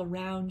people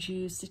around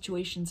you,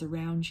 situations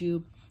around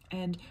you,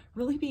 and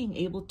really being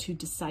able to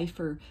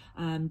decipher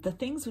the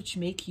things which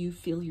make you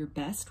feel your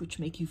best, which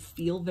make you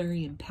feel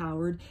very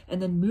empowered,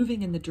 and then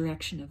moving in the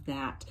direction of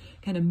that,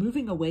 kind of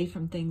moving away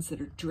from things that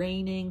are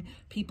draining,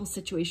 people,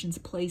 situations,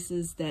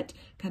 places that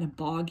kind of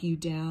bog you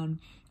down.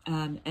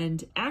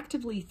 And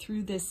actively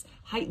through this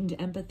heightened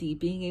empathy,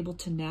 being able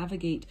to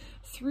navigate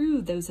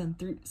through those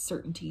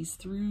uncertainties,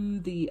 through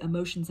the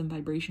emotions and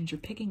vibrations you're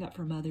picking up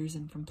from others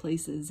and from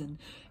places and,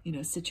 you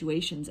know,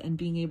 situations, and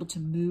being able to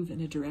move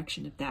in a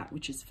direction of that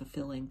which is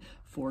fulfilling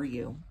for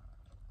you.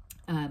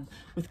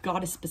 With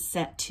goddess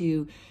Beset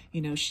too,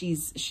 you know,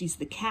 she's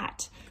the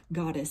cat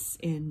goddess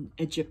in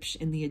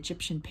the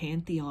Egyptian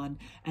pantheon.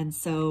 And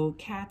so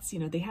cats, you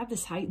know, they have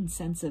this heightened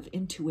sense of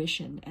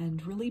intuition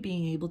and really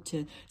being able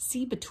to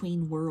see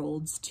between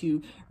worlds,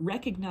 to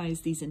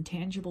recognize these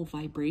intangible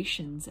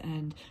vibrations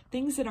and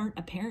things that aren't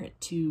apparent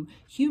to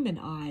human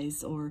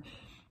eyes, or,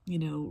 you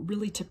know,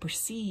 really to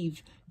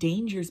perceive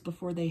dangers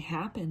before they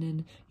happen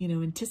and, you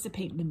know,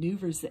 anticipate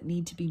maneuvers that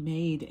need to be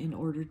made in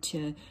order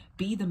to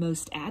be the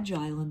most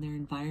agile in their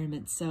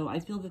environment. So I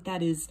feel that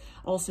that is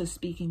also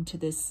speaking to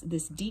this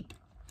deep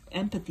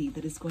empathy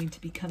that is going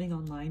to be coming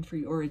online for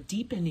you, or a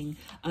deepening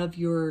of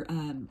your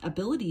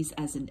abilities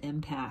as an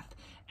empath.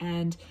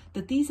 And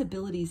that these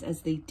abilities,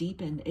 as they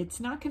deepen,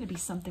 it's not going to be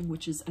something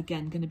which is,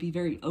 again, going to be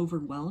very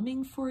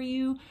overwhelming for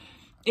you.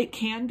 It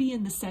can be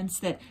in the sense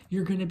that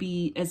you're going to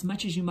be, as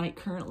much as you might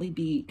currently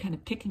be kind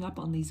of picking up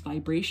on these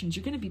vibrations,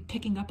 you're going to be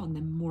picking up on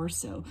them more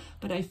so.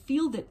 But I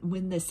feel that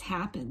when this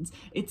happens,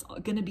 it's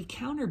going to be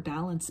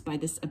counterbalanced by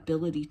this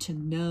ability to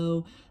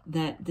know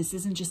that this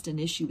isn't just an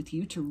issue with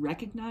you, to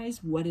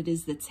recognize what it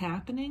is that's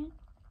happening.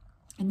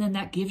 And then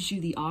that gives you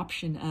the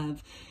option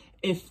of,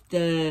 if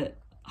the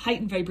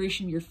heightened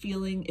vibration you're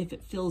feeling, if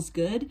it feels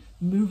good,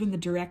 move in the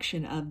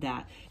direction of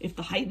that. If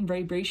the heightened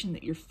vibration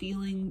that you're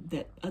feeling,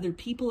 that other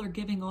people are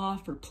giving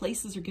off, or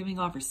places are giving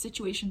off, or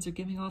situations are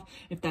giving off,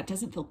 if that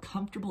doesn't feel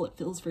comfortable, it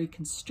feels very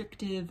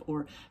constrictive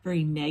or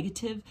very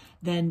negative,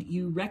 then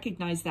you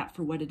recognize that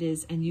for what it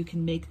is, and you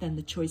can make then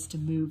the choice to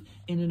move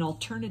in an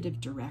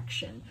alternative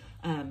direction,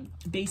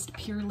 based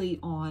purely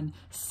on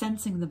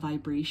sensing the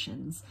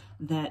vibrations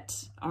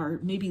that are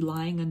maybe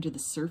lying under the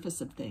surface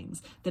of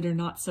things, that are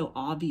not so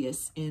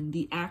obvious in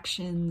the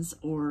actions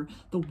or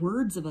the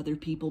words of other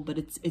people, but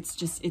it's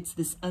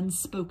this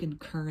unspoken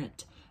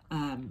current,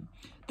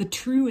 the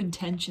true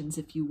intentions,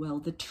 if you will,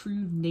 the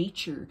true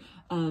nature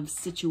of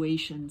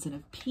situations and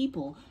of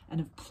people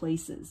and of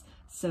places.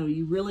 So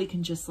you really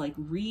can just like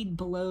read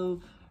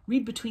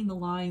between the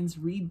lines,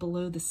 read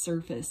below the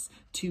surface,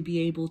 to be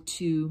able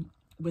to,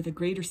 with a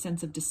greater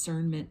sense of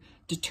discernment,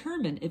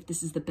 determine if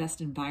this is the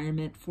best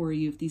environment for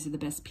you, if these are the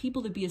best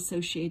people to be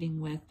associating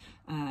with,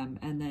 and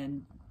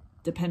then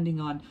depending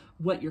on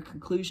what your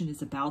conclusion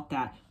is about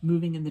that,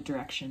 moving in the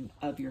direction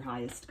of your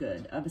highest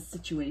good, of a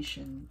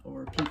situation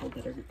or people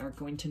that are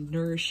going to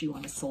nourish you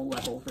on a soul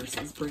level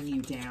versus bring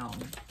you down.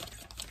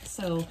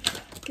 So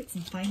get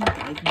some final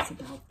guidance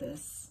about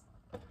this.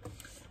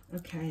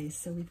 Okay,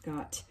 so we've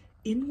got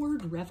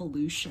inward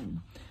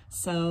revolution.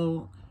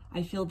 So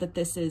I feel that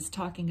this is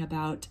talking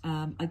about,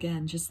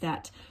 again, just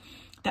that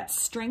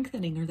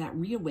strengthening or that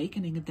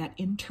reawakening of that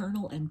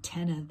internal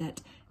antenna,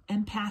 that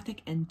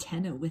empathic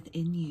antenna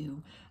within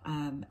you.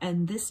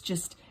 And this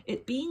just,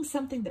 it being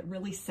something that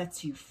really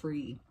sets you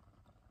free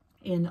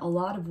in a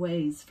lot of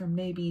ways from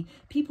maybe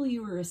people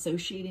you were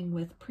associating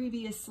with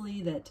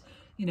previously that,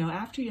 you know,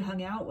 after you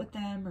hung out with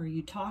them or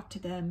you talked to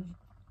them,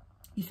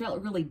 you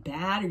felt really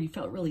bad or you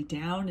felt really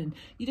down and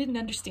you didn't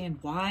understand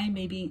why.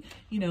 Maybe,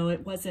 you know,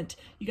 it wasn't,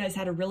 you guys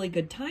had a really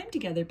good time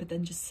together, but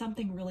then just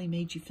something really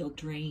made you feel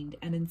drained.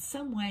 And in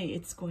some way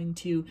it's going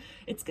to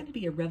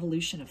be a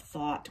revolution of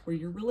thought where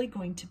you're really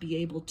going to be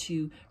able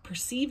to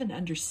perceive and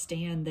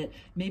understand that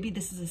maybe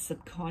this is a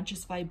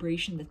subconscious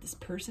vibration that this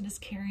person is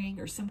carrying,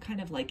 or some kind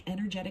of like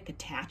energetic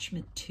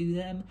attachment to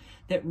them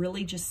that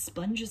really just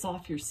sponges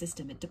off your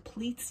system. It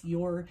depletes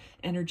your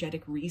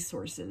energetic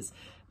resources.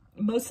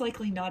 Most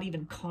likely not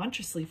even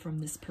consciously from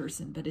this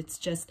person, but it's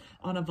just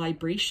on a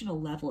vibrational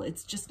level,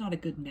 it's just not a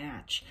good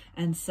match.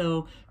 And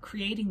so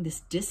creating this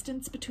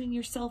distance between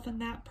yourself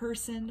and that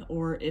person,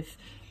 or if,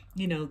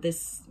 you know,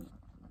 this,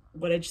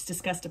 what I just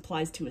discussed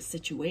applies to a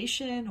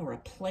situation or a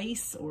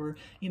place or,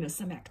 you know,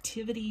 some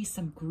activity,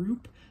 some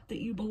group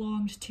that you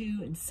belonged to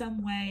in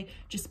some way,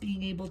 just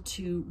being able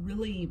to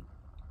really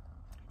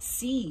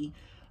see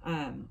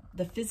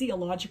the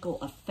physiological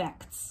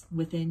effects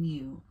within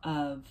you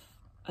of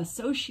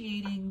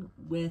associating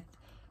with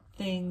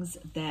things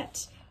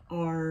that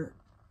are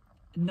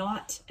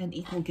not an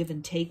equal give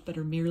and take, but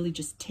are merely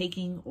just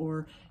taking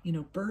or, you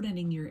know,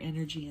 burdening your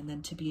energy, and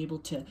then to be able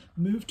to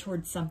move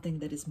towards something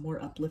that is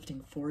more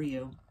uplifting for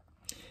you.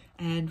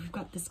 And we've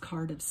got this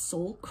card of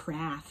soul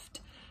craft.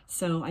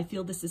 So I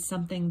feel this is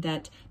something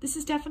that, this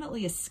is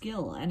definitely a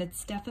skill, and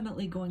it's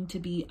definitely going to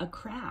be a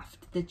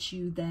craft that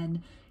you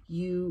then,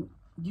 you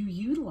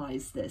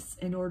utilize this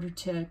in order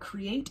to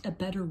create a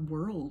better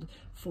world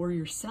for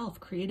yourself,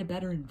 create a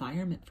better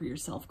environment for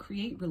yourself,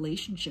 create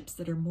relationships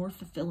that are more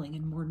fulfilling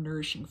and more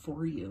nourishing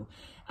for you.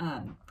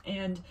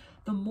 And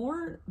the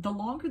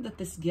longer that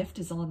this gift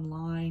is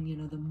online, you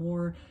know, the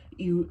more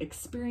you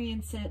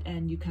experience it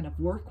and you kind of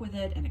work with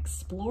it and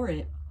explore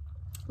it.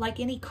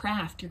 Like any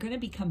craft, you're going to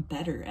become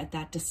better at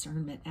that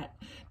discernment, at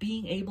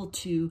being able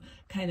to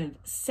kind of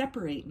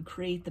separate and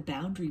create the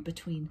boundary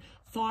between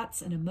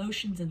thoughts and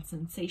emotions and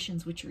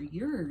sensations which are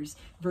yours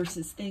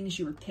versus things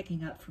you are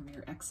picking up from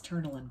your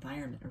external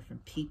environment or from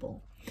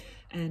people.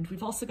 And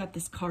we've also got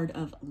this card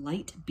of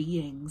light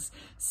beings.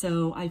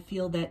 So I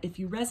feel that if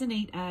you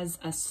resonate as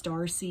a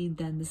star seed,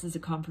 then this is a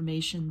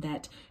confirmation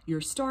that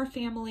your star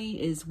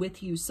family is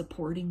with you,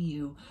 supporting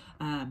you,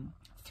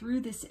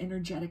 through this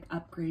energetic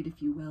upgrade,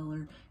 if you will,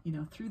 or, you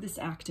know, through this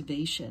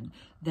activation,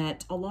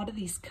 that a lot of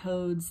these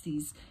codes,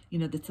 these, you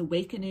know, that's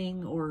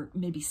awakening or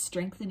maybe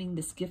strengthening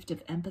this gift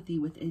of empathy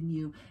within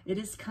you, it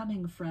is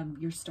coming from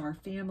your star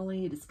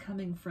family. It is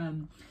coming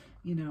from,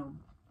 you know,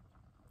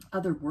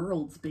 other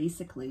worlds,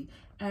 basically.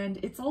 And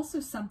it's also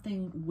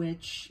something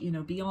which, you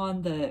know,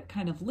 beyond the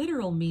kind of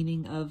literal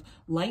meaning of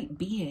light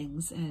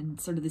beings and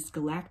sort of this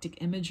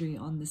galactic imagery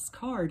on this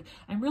card,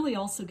 I'm really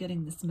also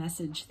getting this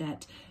message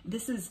that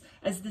this is,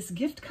 as this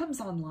gift comes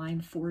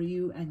online for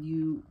you and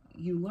you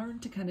learn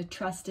to kind of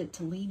trust it,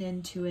 to lean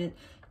into it,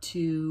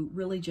 to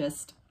really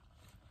just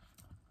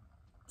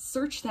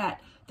search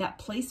that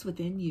place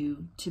within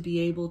you to be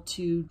able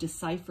to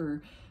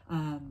decipher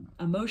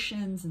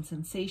emotions and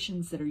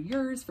sensations that are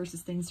yours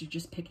versus things you're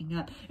just picking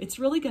up. It's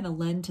really going to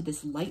lend to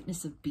this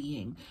lightness of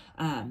being.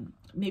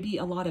 Maybe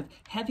a lot of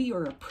heavy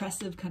or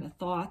oppressive kind of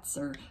thoughts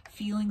or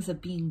feelings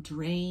of being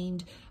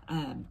drained.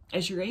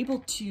 As you're able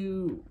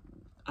to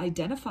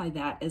identify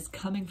that as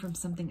coming from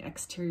something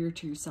exterior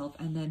to yourself,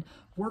 and then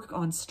work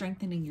on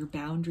strengthening your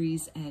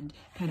boundaries and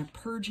kind of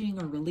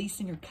purging or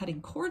releasing or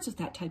cutting cords with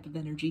that type of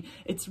energy,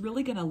 it's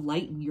really going to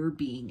lighten your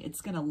being.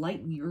 It's going to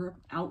lighten your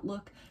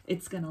outlook.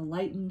 It's going to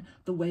lighten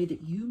the way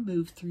that you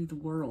move through the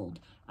world.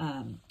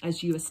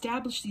 As you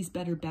establish these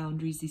better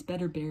boundaries, these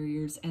better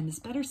barriers, and this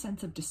better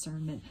sense of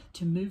discernment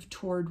to move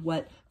toward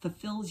what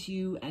fulfills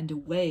you and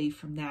away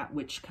from that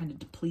which kind of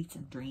depletes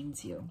and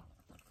drains you.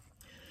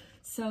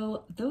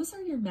 So those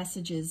are your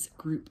messages,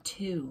 group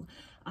 2.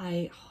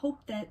 I hope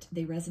that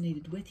they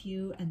resonated with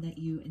you and that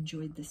you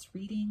enjoyed this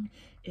reading.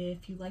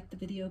 If you liked the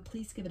video,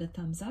 please give it a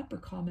thumbs up or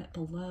comment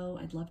below.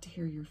 I'd love to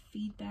hear your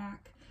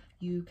feedback.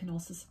 You can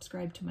also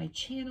subscribe to my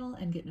channel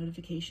and get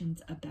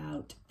notifications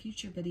about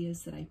future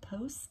videos that I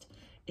post.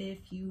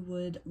 If you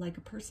would like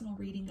a personal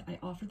reading, I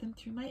offer them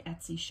through my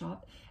Etsy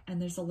shop,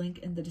 and there's a link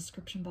in the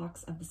description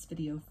box of this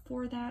video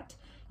for that.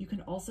 You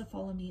can also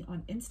follow me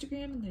on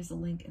Instagram, and there's a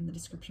link in the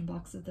description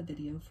box of the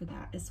video for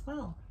that as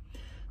well.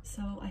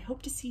 So I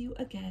hope to see you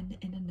again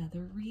in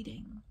another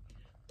reading.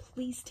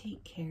 Please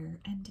take care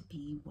and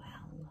be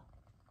well.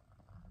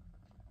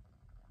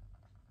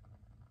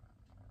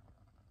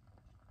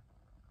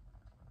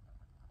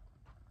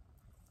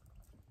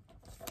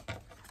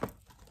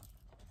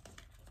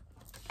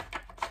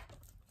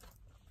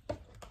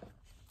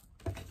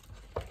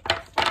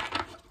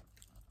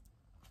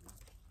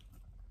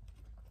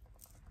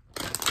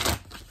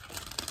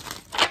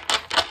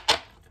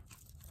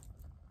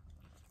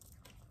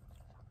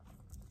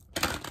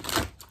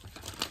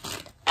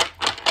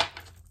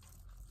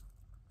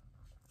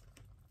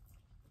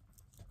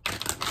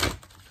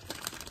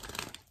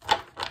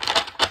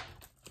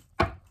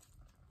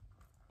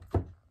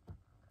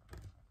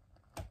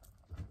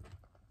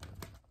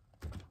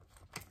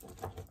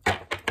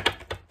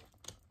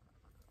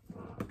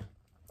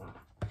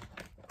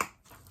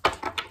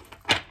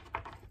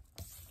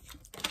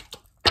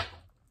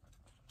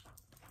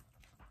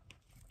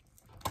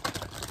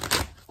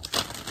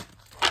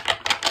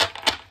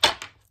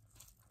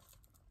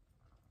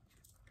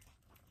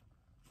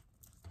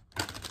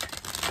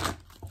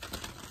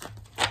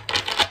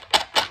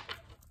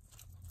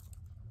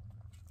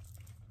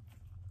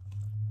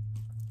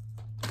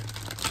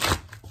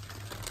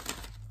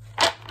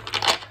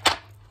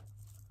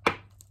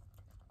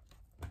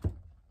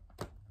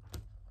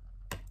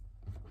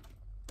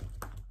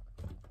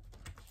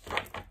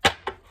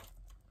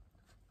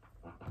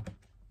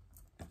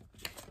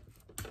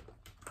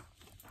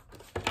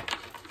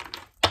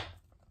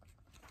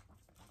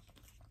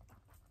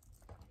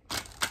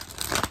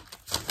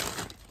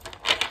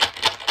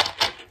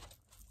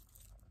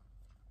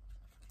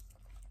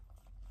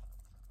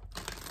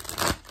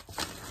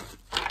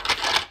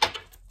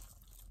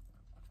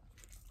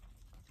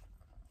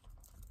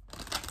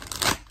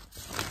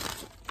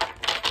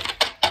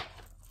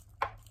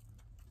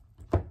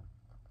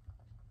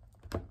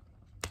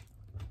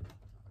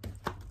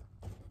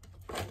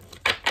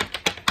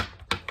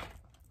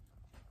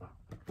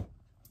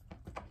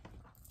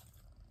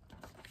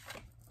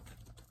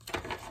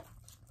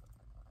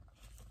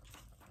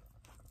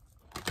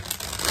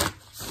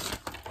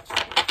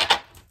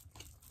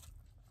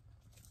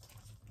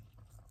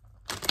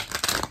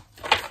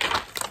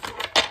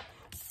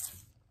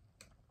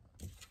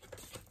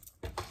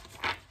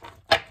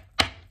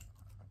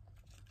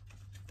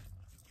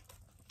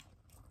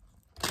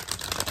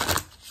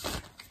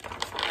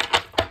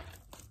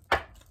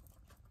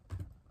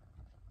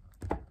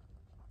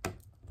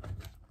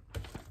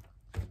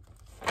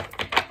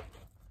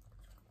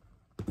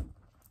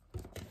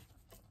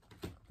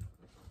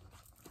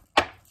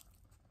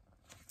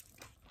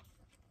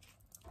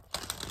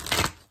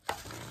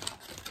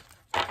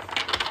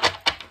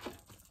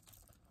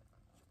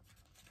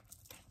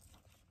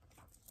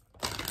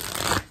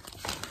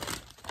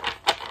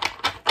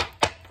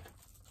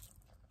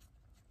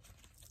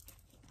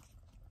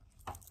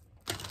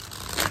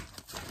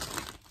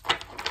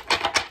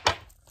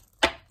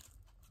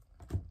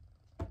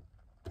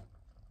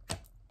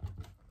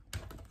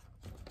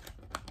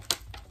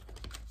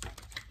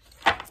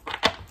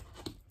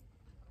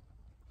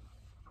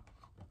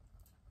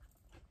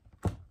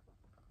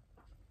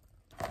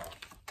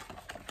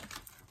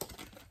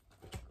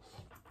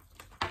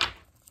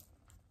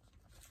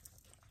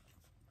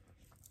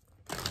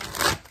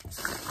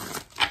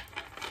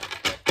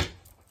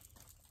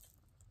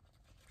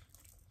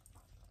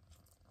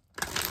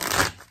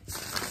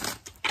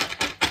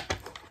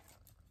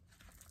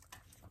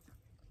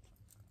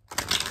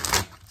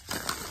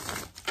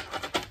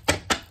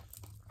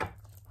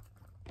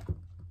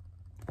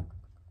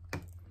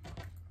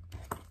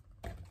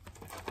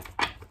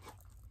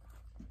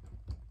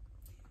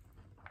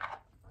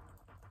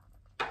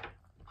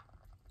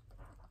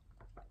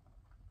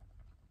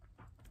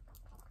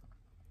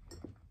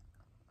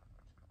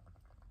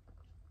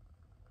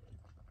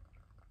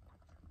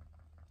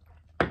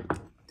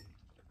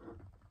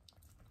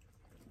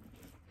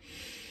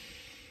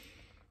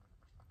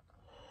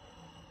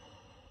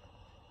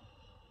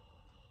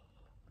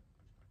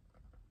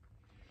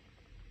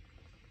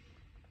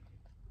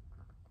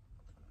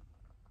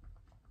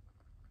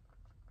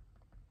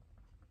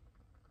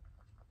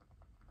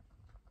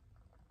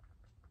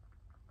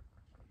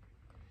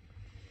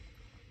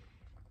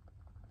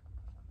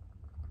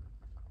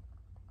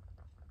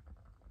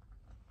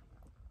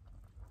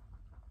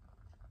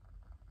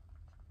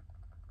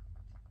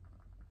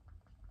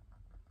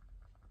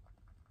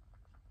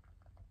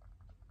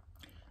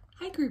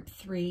 Hi, group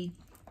 3.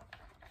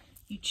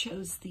 You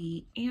chose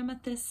the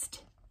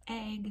Amethyst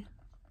Egg.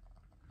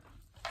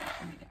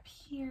 Right up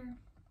here.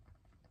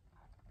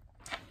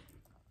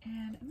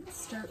 And I'm going to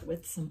start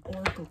with some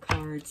oracle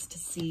cards to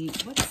see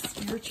what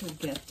spiritual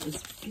gift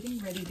is getting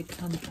ready to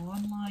come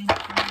online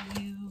for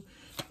you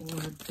or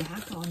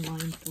back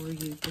online for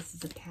you if this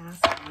is a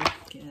past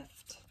life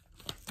gift.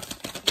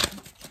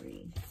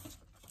 3.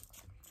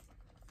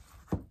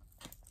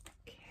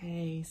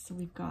 Okay, so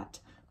we've got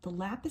the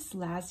lapis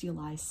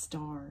lazuli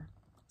star,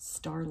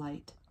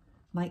 starlight.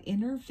 My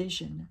inner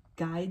vision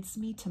guides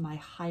me to my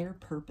higher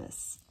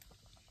purpose.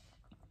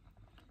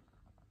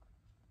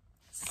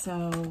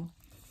 So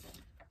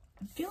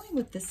I'm feeling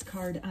with this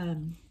card,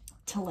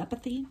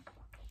 telepathy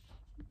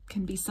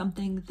can be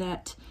something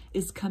that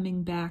is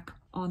coming back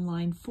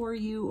online for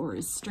you or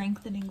is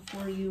strengthening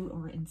for you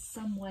or in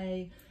some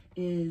way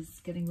is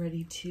getting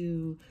ready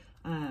to,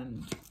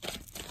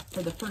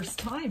 for the first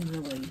time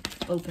really,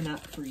 open up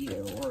for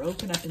you or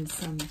open up in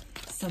some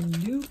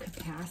new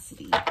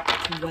capacity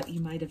to what you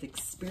might have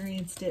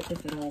experienced it,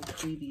 if at all,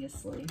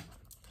 previously.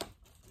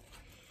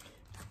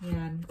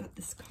 And we've got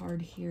this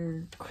card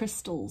here,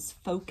 crystals,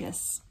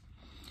 focus.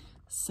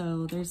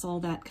 So there's all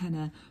that kind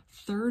of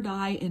third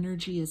eye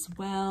energy as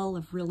well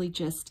of really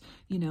just,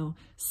 you know,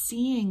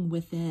 seeing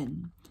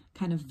within,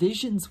 kind of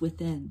visions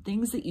within,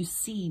 things that you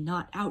see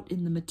not out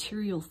in the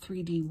material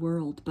 3D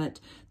world, but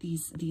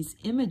these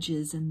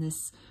images and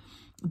this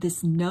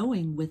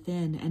knowing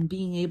within and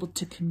being able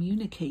to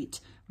communicate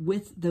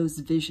with those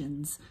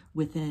visions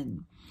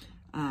within.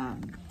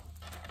 And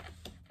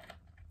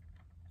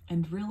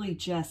really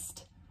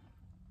just,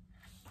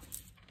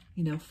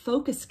 you know,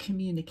 focus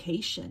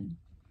communication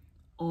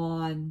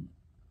on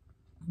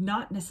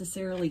not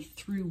necessarily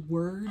through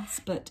words,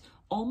 but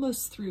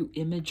almost through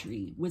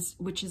imagery,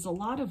 which is a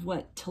lot of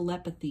what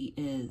telepathy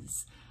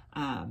is.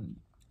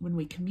 When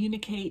we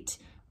communicate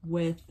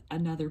with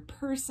another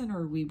person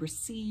or we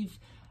receive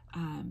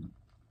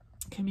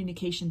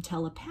communication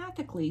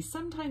telepathically,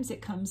 sometimes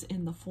it comes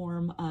in the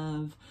form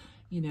of,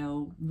 you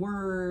know,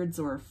 words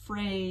or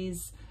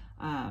phrase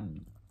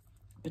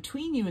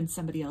between you and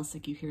somebody else,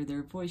 like you hear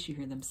their voice, you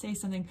hear them say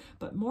something,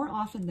 but more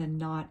often than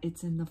not,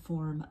 it's in the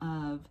form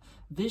of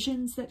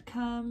visions that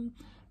come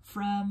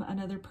from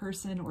another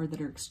person or that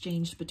are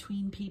exchanged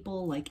between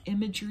people, like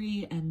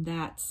imagery, and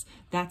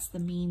that's the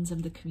means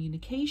of the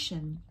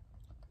communication.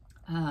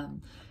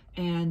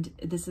 And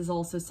this is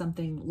also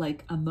something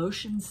like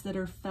emotions that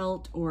are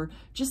felt or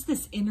just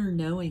this inner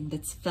knowing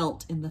that's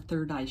felt in the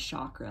third eye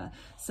chakra.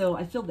 So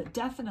I feel that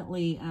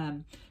definitely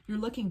you're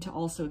looking to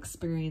also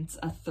experience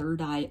a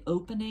third eye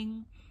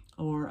opening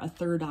or a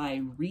third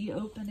eye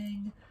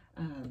reopening.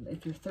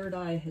 If your third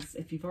eye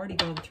if you've already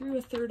gone through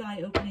a third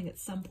eye opening at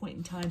some point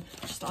in time,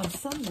 just on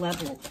some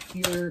level,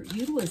 your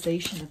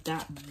utilization of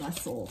that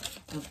muscle,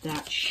 of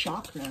that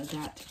chakra,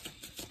 that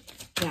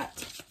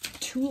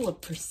tool of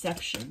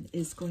perception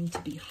is going to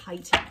be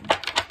heightened.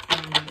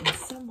 And in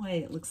some way,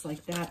 it looks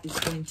like that is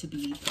going to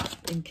be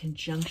in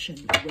conjunction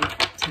with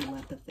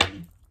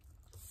telepathy.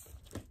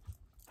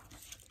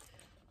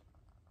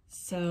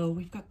 So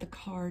we've got the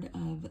card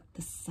of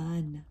the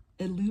sun,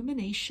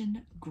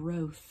 illumination,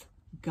 growth,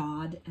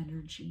 God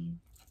energy.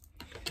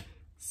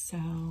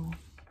 So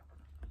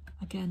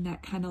again,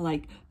 that kind of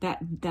like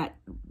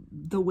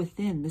the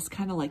within, this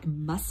kind of like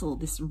muscle,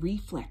 this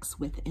reflex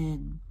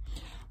within.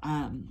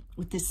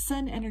 With this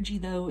sun energy,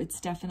 though, it's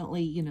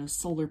definitely, you know,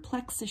 solar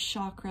plexus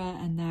chakra,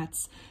 and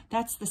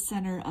that's the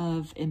center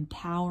of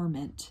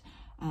empowerment,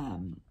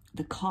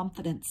 the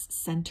confidence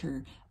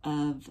center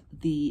of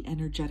the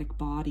energetic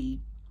body.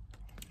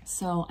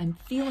 So I'm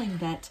feeling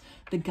that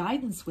the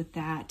guidance with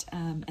that,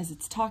 as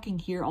it's talking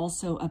here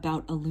also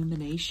about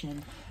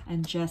illumination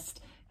and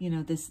just, you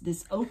know,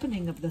 this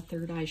opening of the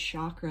third eye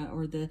chakra,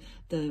 or the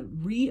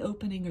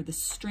reopening or the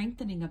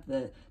strengthening of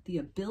the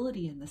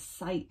ability and the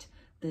sight,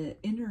 the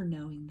inner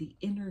knowing, the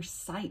inner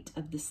sight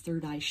of this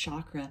third eye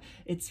chakra.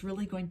 It's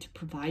really going to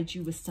provide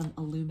you with some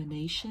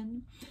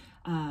illumination,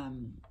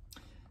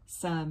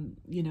 some,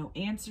 you know,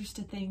 answers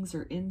to things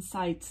or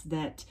insights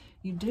that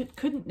you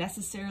couldn't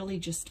necessarily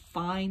just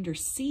find or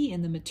see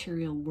in the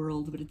material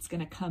world, but it's going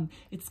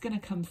to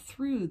come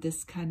through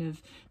this kind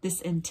of,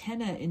 this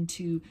antenna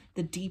into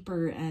the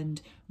deeper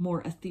and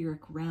more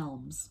etheric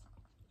realms.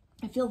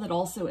 I feel that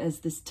also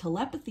as this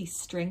telepathy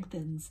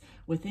strengthens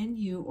within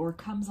you or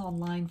comes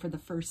online for the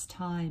first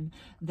time,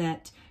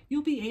 that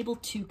you'll be able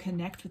to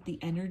connect with the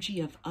energy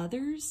of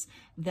others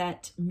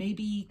that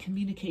maybe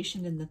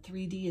communication in the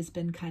 3D has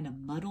been kind of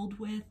muddled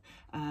with.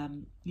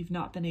 You've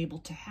not been able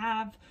to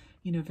have,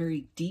 you know,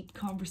 very deep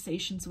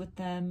conversations with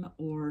them,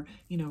 or,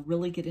 you know,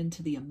 really get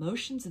into the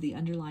emotions of the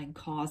underlying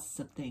causes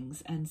of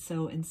things. And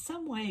so in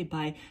some way,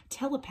 by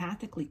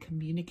telepathically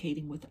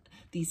communicating with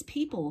these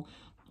people,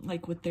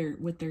 like with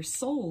their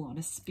soul on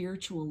a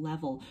spiritual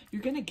level,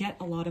 you're going to get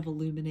a lot of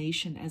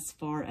illumination as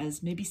far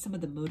as maybe some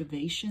of the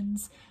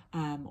motivations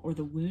or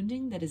the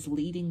wounding that is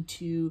leading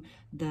to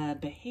the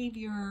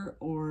behavior,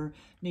 or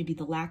maybe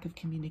the lack of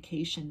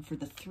communication for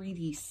the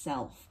 3D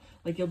self.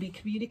 Like you'll be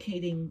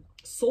communicating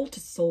soul to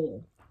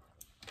soul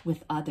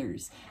with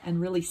others and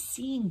really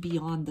seeing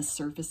beyond the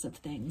surface of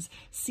things,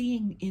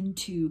 seeing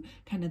into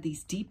kind of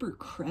these deeper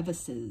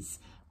crevices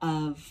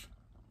of,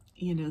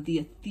 you know, the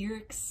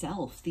etheric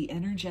self, the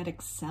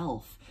energetic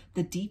self,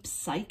 the deep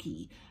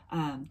psyche,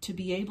 to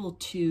be able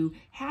to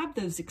have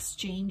those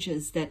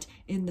exchanges that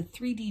in the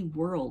 3D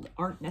world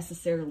aren't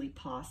necessarily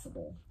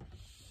possible.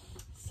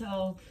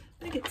 So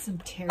I'm going to get some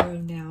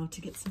tarot now to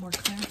get some more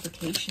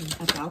clarification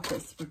about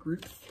this for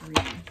group 3.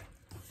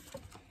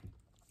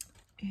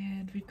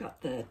 And we've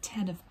got the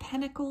 10 of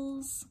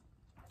Pentacles.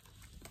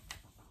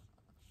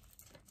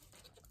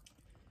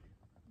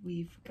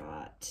 We've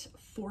got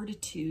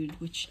Fortitude,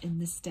 which in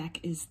this deck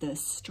is the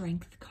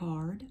Strength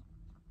card.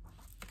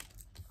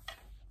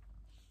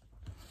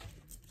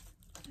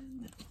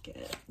 And let's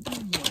get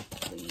one more,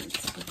 please,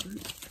 for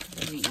group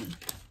 3.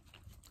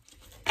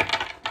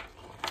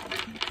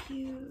 Thank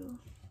you.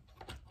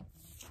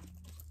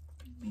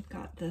 We've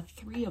got the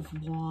 3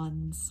 of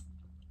Wands.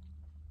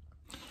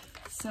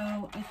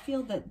 So I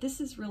feel that this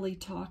is really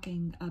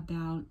talking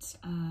about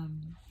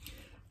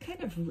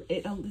kind of,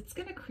 it's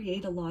going to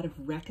create a lot of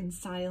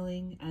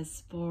reconciling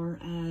as far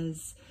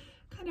as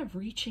kind of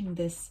reaching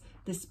this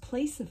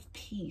place of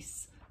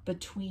peace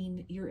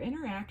between your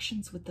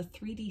interactions with the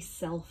 3D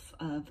self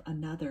of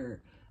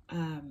another,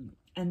 and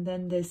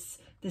then this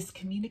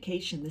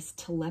communication, this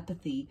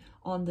telepathy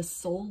on the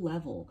soul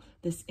level,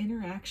 this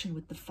interaction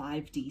with the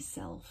 5D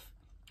self.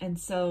 And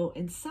so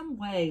in some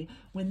way,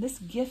 when this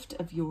gift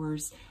of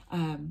yours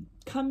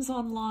comes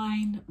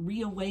online,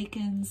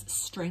 reawakens,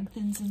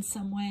 strengthens in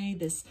some way,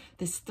 this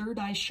third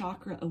eye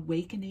chakra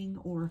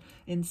awakening, or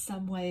in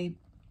some way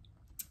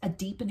a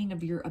deepening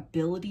of your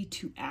ability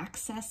to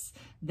access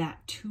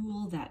that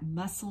tool, that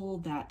muscle,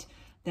 that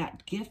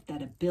gift,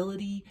 that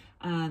ability,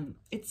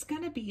 it's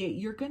going to be,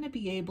 you're going to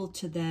be able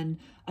to then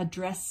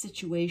address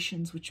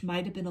situations which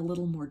might have been a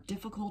little more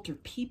difficult, or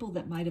people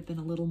that might have been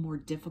a little more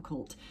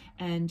difficult.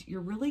 And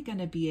you're really going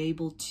to be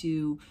able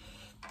to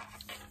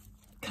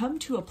come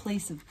to a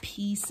place of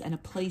peace and a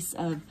place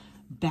of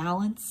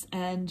balance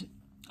and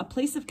a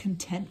place of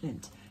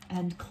contentment,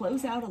 and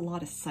close out a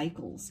lot of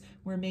cycles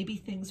where maybe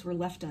things were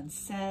left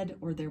unsaid,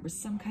 or there was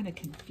some kind of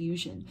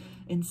confusion.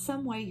 In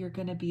some way, you're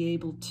going to be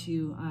able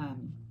to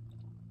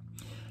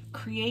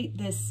create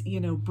this,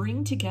 you know,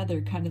 bring together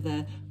kind of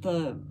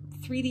the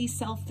 3D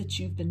self that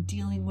you've been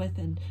dealing with,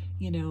 and,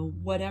 you know,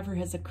 whatever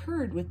has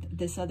occurred with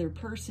this other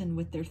person,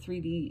 with their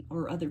 3D,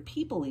 or other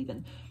people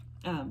even,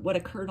 what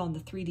occurred on the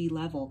 3D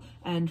level,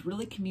 and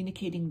really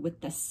communicating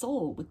with the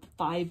soul, with the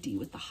 5D,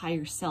 with the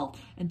higher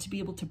self, and to be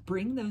able to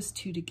bring those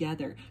two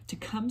together to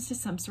come to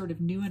some sort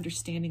of new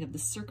understanding of the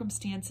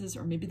circumstances,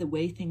 or maybe the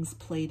way things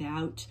played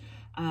out,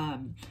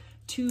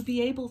 to be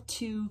able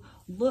to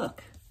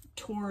look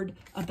toward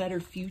a better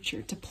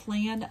future, to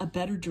plan a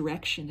better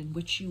direction in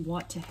which you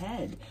want to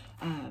head,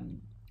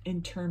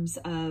 in terms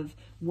of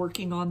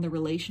working on the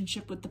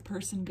relationship with the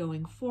person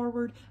going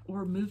forward,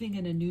 or moving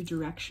in a new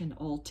direction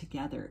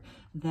altogether.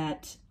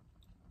 That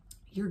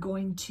you're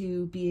going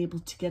to be able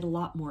to get a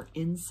lot more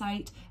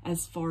insight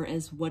as far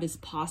as what is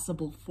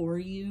possible for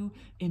you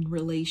in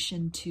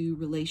relation to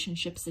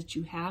relationships that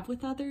you have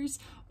with others,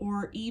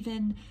 or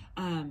even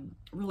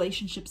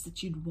relationships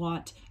that you'd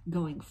want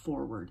going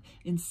forward.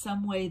 In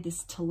some way,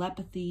 this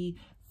telepathy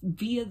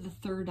via the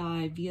third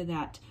eye, via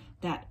that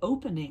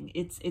opening,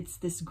 it's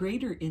this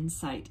greater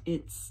insight.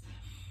 It's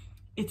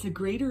a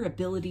greater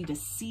ability to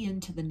see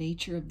into the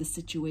nature of the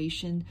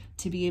situation,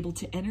 to be able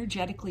to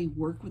energetically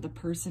work with a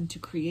person to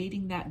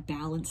creating that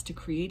balance, to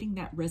creating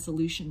that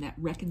resolution, that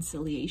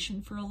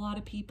reconciliation for a lot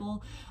of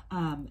people.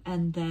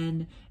 And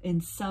then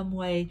in some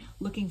way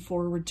looking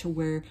forward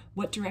to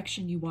what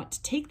direction you want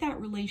to take that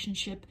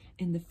relationship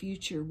in the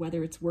future,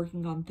 whether it's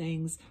working on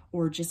things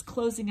or just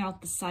closing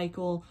out the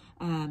cycle,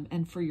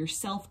 and for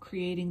yourself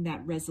creating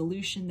that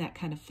resolution, that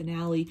kind of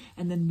finale,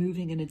 and then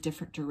moving in a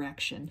different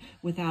direction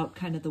without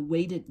kind of the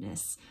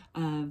weightedness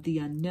of the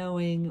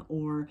unknowing,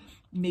 or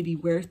maybe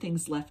where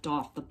things left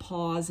off, the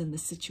pause in the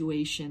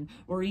situation,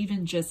 or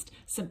even just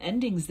some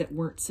endings that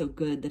weren't so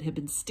good that have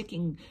been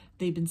sticking,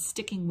 they've been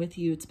sticking with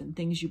you. It's been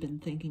things you've been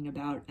thinking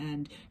about,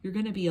 and you're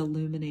going to be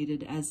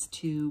illuminated as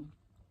to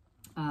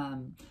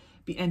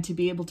and to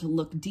be able to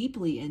look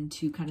deeply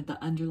into kind of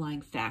the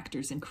underlying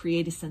factors and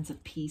create a sense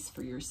of peace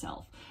for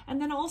yourself.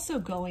 And then also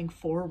going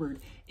forward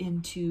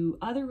into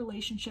other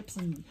relationships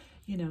and,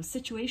 you know,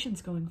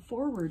 situations going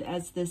forward,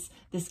 as this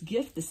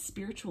gift, this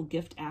spiritual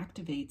gift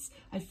activates,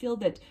 I feel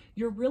that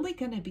you're really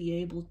going to be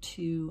able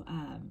to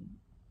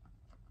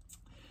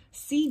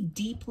see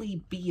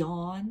deeply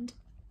beyond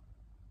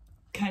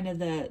kind of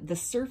the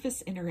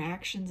surface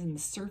interactions and the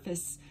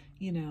surface,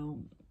 you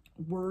know,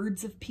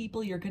 words of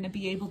people. You're going to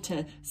be able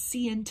to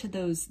see into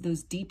those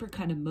deeper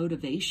kind of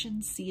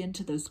motivations, see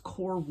into those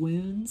core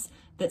wounds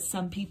that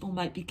some people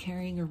might be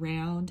carrying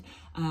around,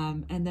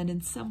 and then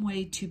in some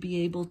way to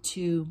be able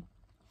to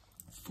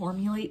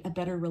formulate a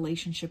better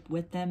relationship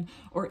with them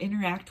or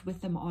interact with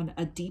them on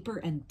a deeper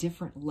and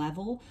different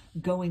level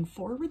going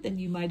forward than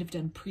you might have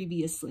done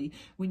previously,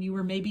 when you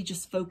were maybe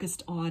just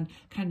focused on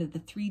kind of the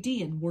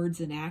 3D and words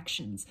and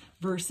actions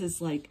versus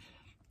like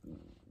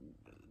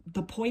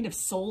the point of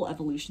soul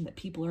evolution that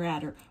people are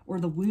at, or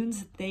the wounds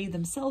that they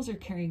themselves are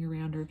carrying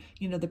around, or,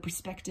 you know, the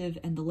perspective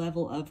and the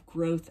level of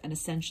growth and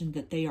ascension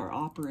that they are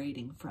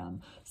operating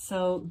from.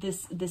 So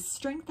this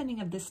strengthening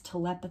of this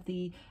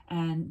telepathy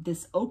and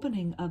this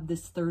opening of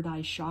this third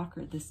eye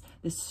chakra, this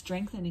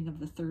strengthening of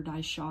the third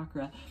eye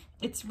chakra,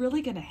 it's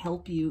really going to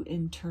help you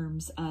in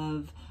terms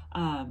of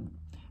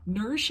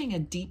nourishing a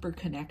deeper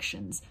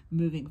connections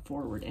moving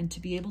forward, and to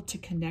be able to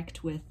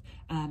connect with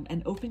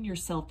and open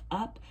yourself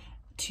up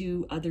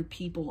to other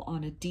people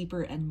on a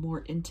deeper and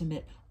more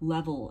intimate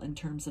level in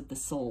terms of the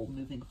soul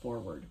moving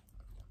forward.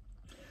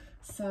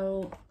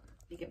 So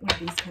let me get one of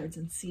these cards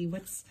and see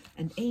what's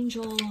an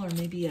angel or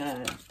maybe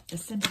a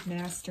ascended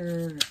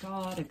master, a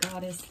god, a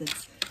goddess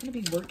that's going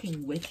to be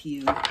working with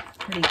you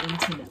pretty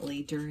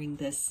intimately during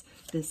this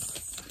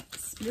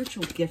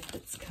spiritual gift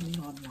that's coming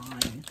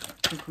online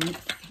for group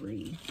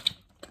 3.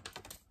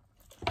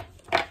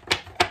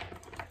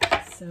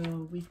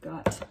 So we've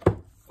got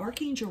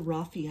Archangel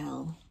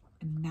Raphael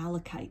and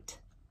Malachite,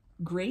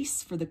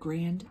 grace for the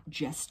grand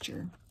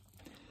gesture.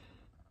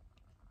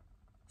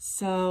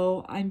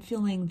 So I'm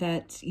feeling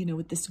that, you know,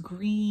 with this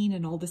green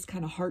and all this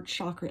kind of heart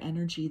chakra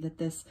energy, that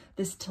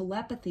this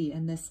telepathy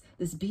and this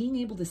being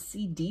able to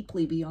see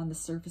deeply beyond the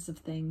surface of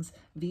things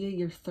via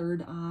your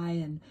third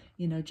eye, and,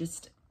 you know,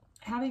 just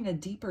having a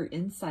deeper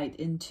insight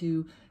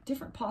into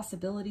different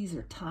possibilities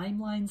or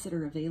timelines that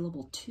are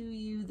available to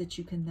you, that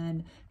you can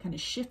then kind of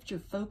shift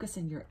your focus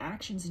and your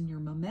actions and your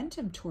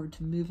momentum toward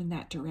to move in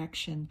that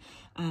direction.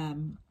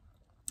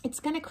 It's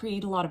going to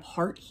create a lot of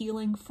heart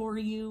healing for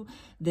you.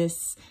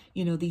 This,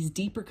 you know, these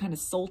deeper kind of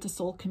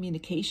soul-to-soul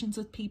communications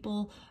with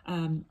people,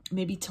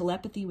 maybe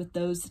telepathy with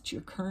those that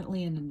you're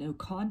currently in a no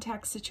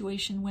contact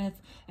situation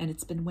with, and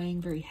it's been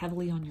weighing very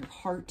heavily on your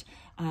heart.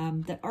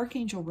 That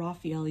Archangel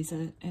Raphael, he's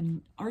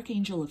an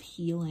archangel of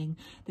healing,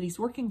 that he's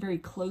working very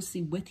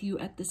closely with you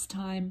at this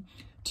time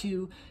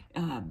to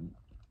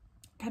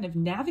kind of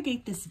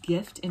navigate this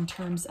gift in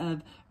terms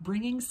of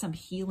bringing some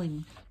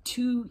healing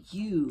to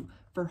you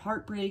for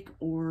heartbreak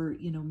or,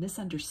 you know,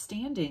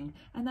 misunderstanding,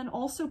 and then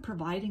also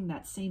providing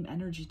that same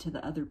energy to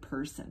the other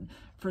person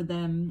for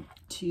them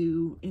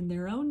to, in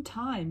their own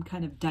time,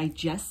 kind of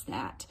digest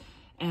that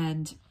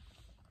and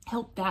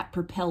help that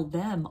propel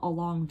them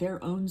along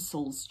their own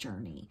soul's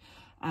journey.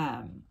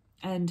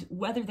 And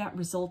whether that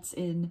results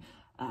in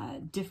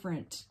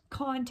different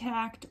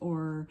contact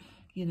or,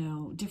 you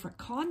know, different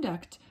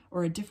conduct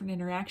or a different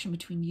interaction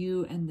between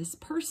you and this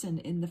person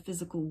in the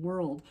physical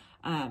world,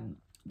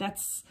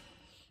 that's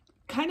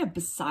kind of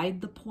beside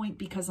the point,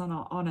 because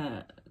on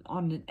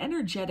an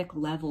energetic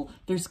level,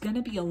 there's going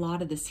to be a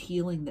lot of this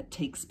healing that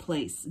takes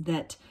place,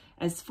 that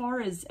as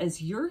far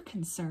as you're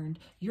concerned,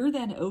 you're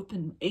then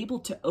able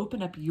to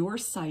open up your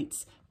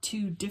sights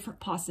to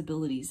different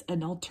possibilities,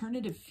 an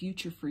alternative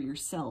future for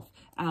yourself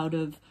out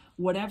of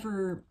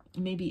whatever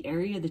maybe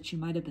area that you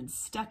might have been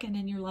stuck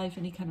in your life,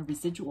 any kind of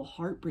residual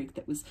heartbreak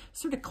that was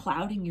sort of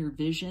clouding your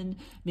vision,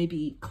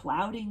 maybe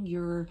clouding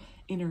your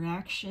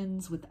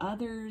interactions with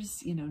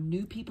others, you know,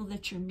 new people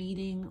that you're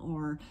meeting,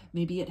 or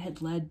maybe it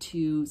had led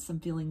to some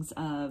feelings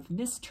of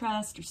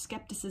mistrust or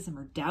skepticism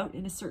or doubt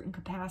in a certain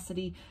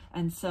capacity.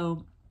 And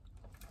so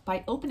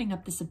by opening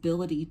up this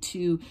ability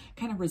to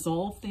kind of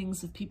resolve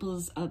things with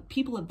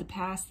people of the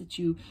past that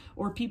you,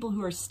 or people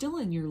who are still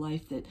in your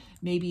life, that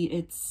maybe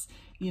it's,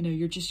 you know,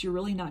 you're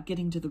really not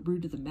getting to the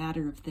root of the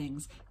matter of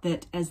things,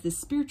 that as this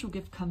spiritual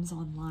gift comes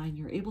online,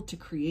 you're able to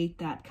create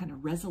that kind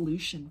of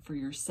resolution for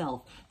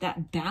yourself,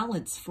 that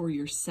balance for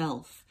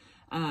yourself,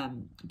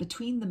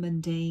 between the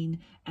mundane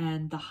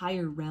and the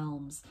higher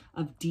realms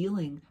of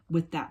dealing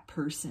with that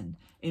person,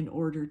 in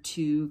order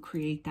to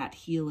create that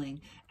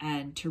healing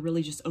and to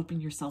really just open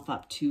yourself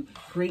up to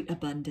great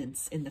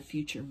abundance in the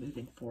future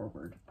moving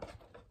forward.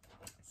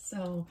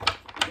 So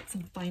get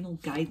some final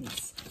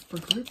guidance for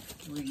group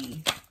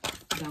 3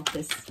 about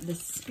this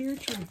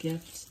spiritual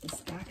gift,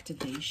 this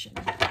activation.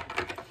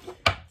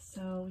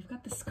 So we've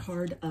got this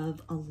card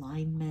of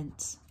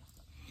alignment.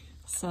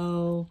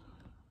 So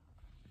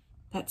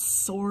that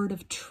sword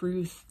of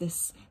truth,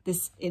 this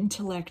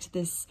intellect,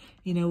 this,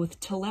 you know, with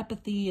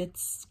telepathy,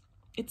 it's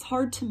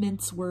hard to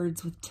mince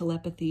words with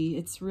telepathy.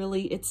 It's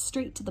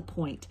straight to the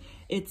point.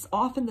 It's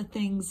often the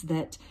things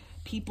that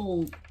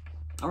people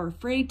are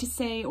afraid to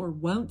say or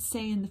won't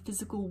say in the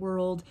physical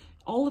world.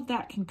 All of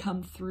that can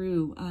come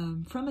through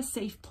from a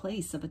safe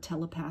place of a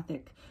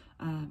telepathic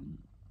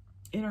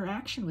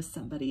interaction with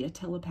somebody, a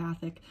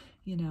telepathic,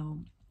 you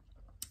know,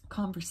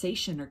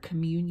 conversation or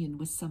communion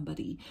with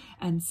somebody.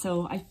 And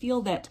so I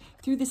feel that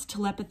through this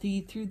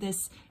telepathy, through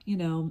this, you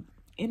know,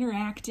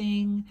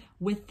 interacting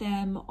with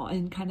them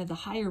in kind of the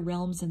higher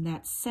realms in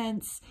that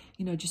sense,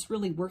 you know, just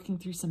really working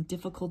through some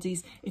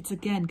difficulties. It's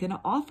again going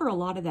to offer a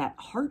lot of that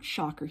heart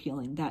chakra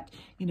healing, that,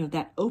 you know,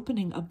 that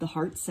opening of the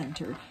heart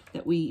center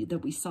that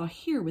we saw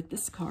here with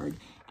this card,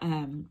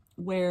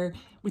 where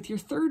with your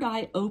third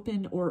eye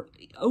open, or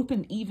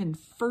open even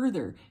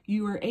further,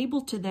 you are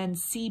able to then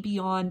see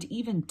beyond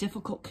even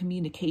difficult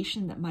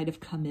communication that might have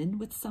come in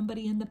with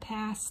somebody in the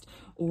past,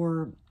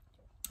 or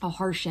a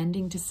harsh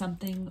ending to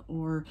something,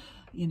 or,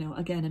 you know,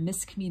 again, a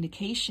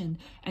miscommunication,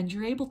 and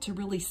you're able to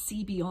really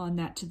see beyond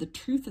that to the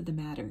truth of the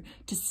matter,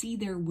 to see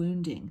their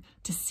wounding,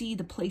 to see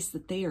the place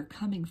that they are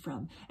coming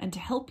from, and to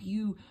help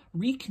you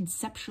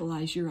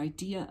reconceptualize your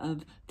idea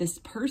of this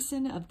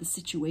person, of the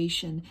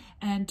situation,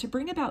 and to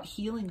bring about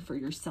healing for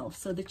yourself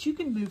so that you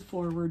can move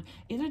forward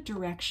in a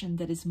direction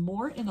that is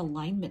more in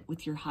alignment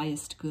with your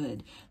highest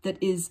good, that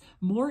is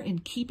more in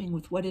keeping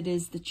with what it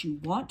is that you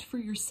want for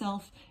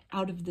yourself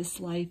out of this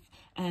life,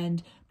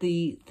 and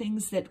the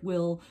things that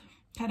will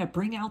kind of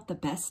bring out the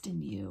best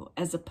in you,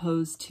 as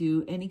opposed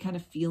to any kind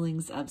of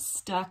feelings of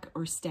stuck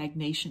or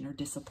stagnation or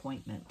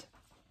disappointment.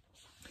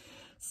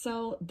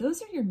 So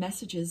those are your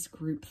messages,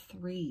 group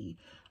 3.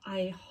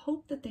 I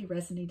hope that they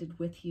resonated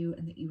with you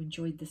and that you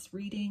enjoyed this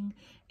reading.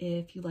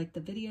 If you liked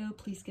the video,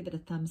 please give it a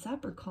thumbs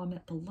up or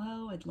comment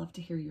below. I'd love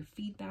to hear your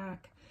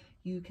feedback.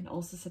 You can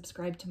also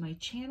subscribe to my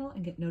channel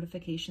and get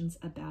notifications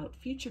about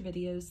future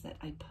videos that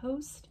I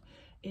post.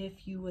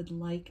 If you would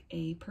like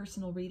a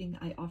personal reading,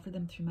 I offer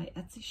them through my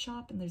Etsy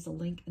shop, and there's a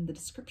link in the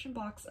description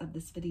box of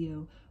this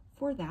video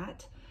for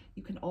that.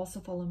 You can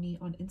also follow me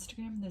on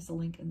Instagram, and there's a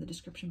link in the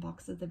description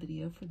box of the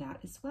video for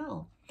that as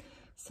well.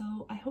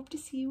 So I hope to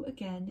see you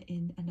again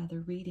in another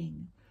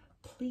reading.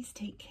 Please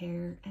take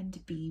care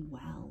and be well.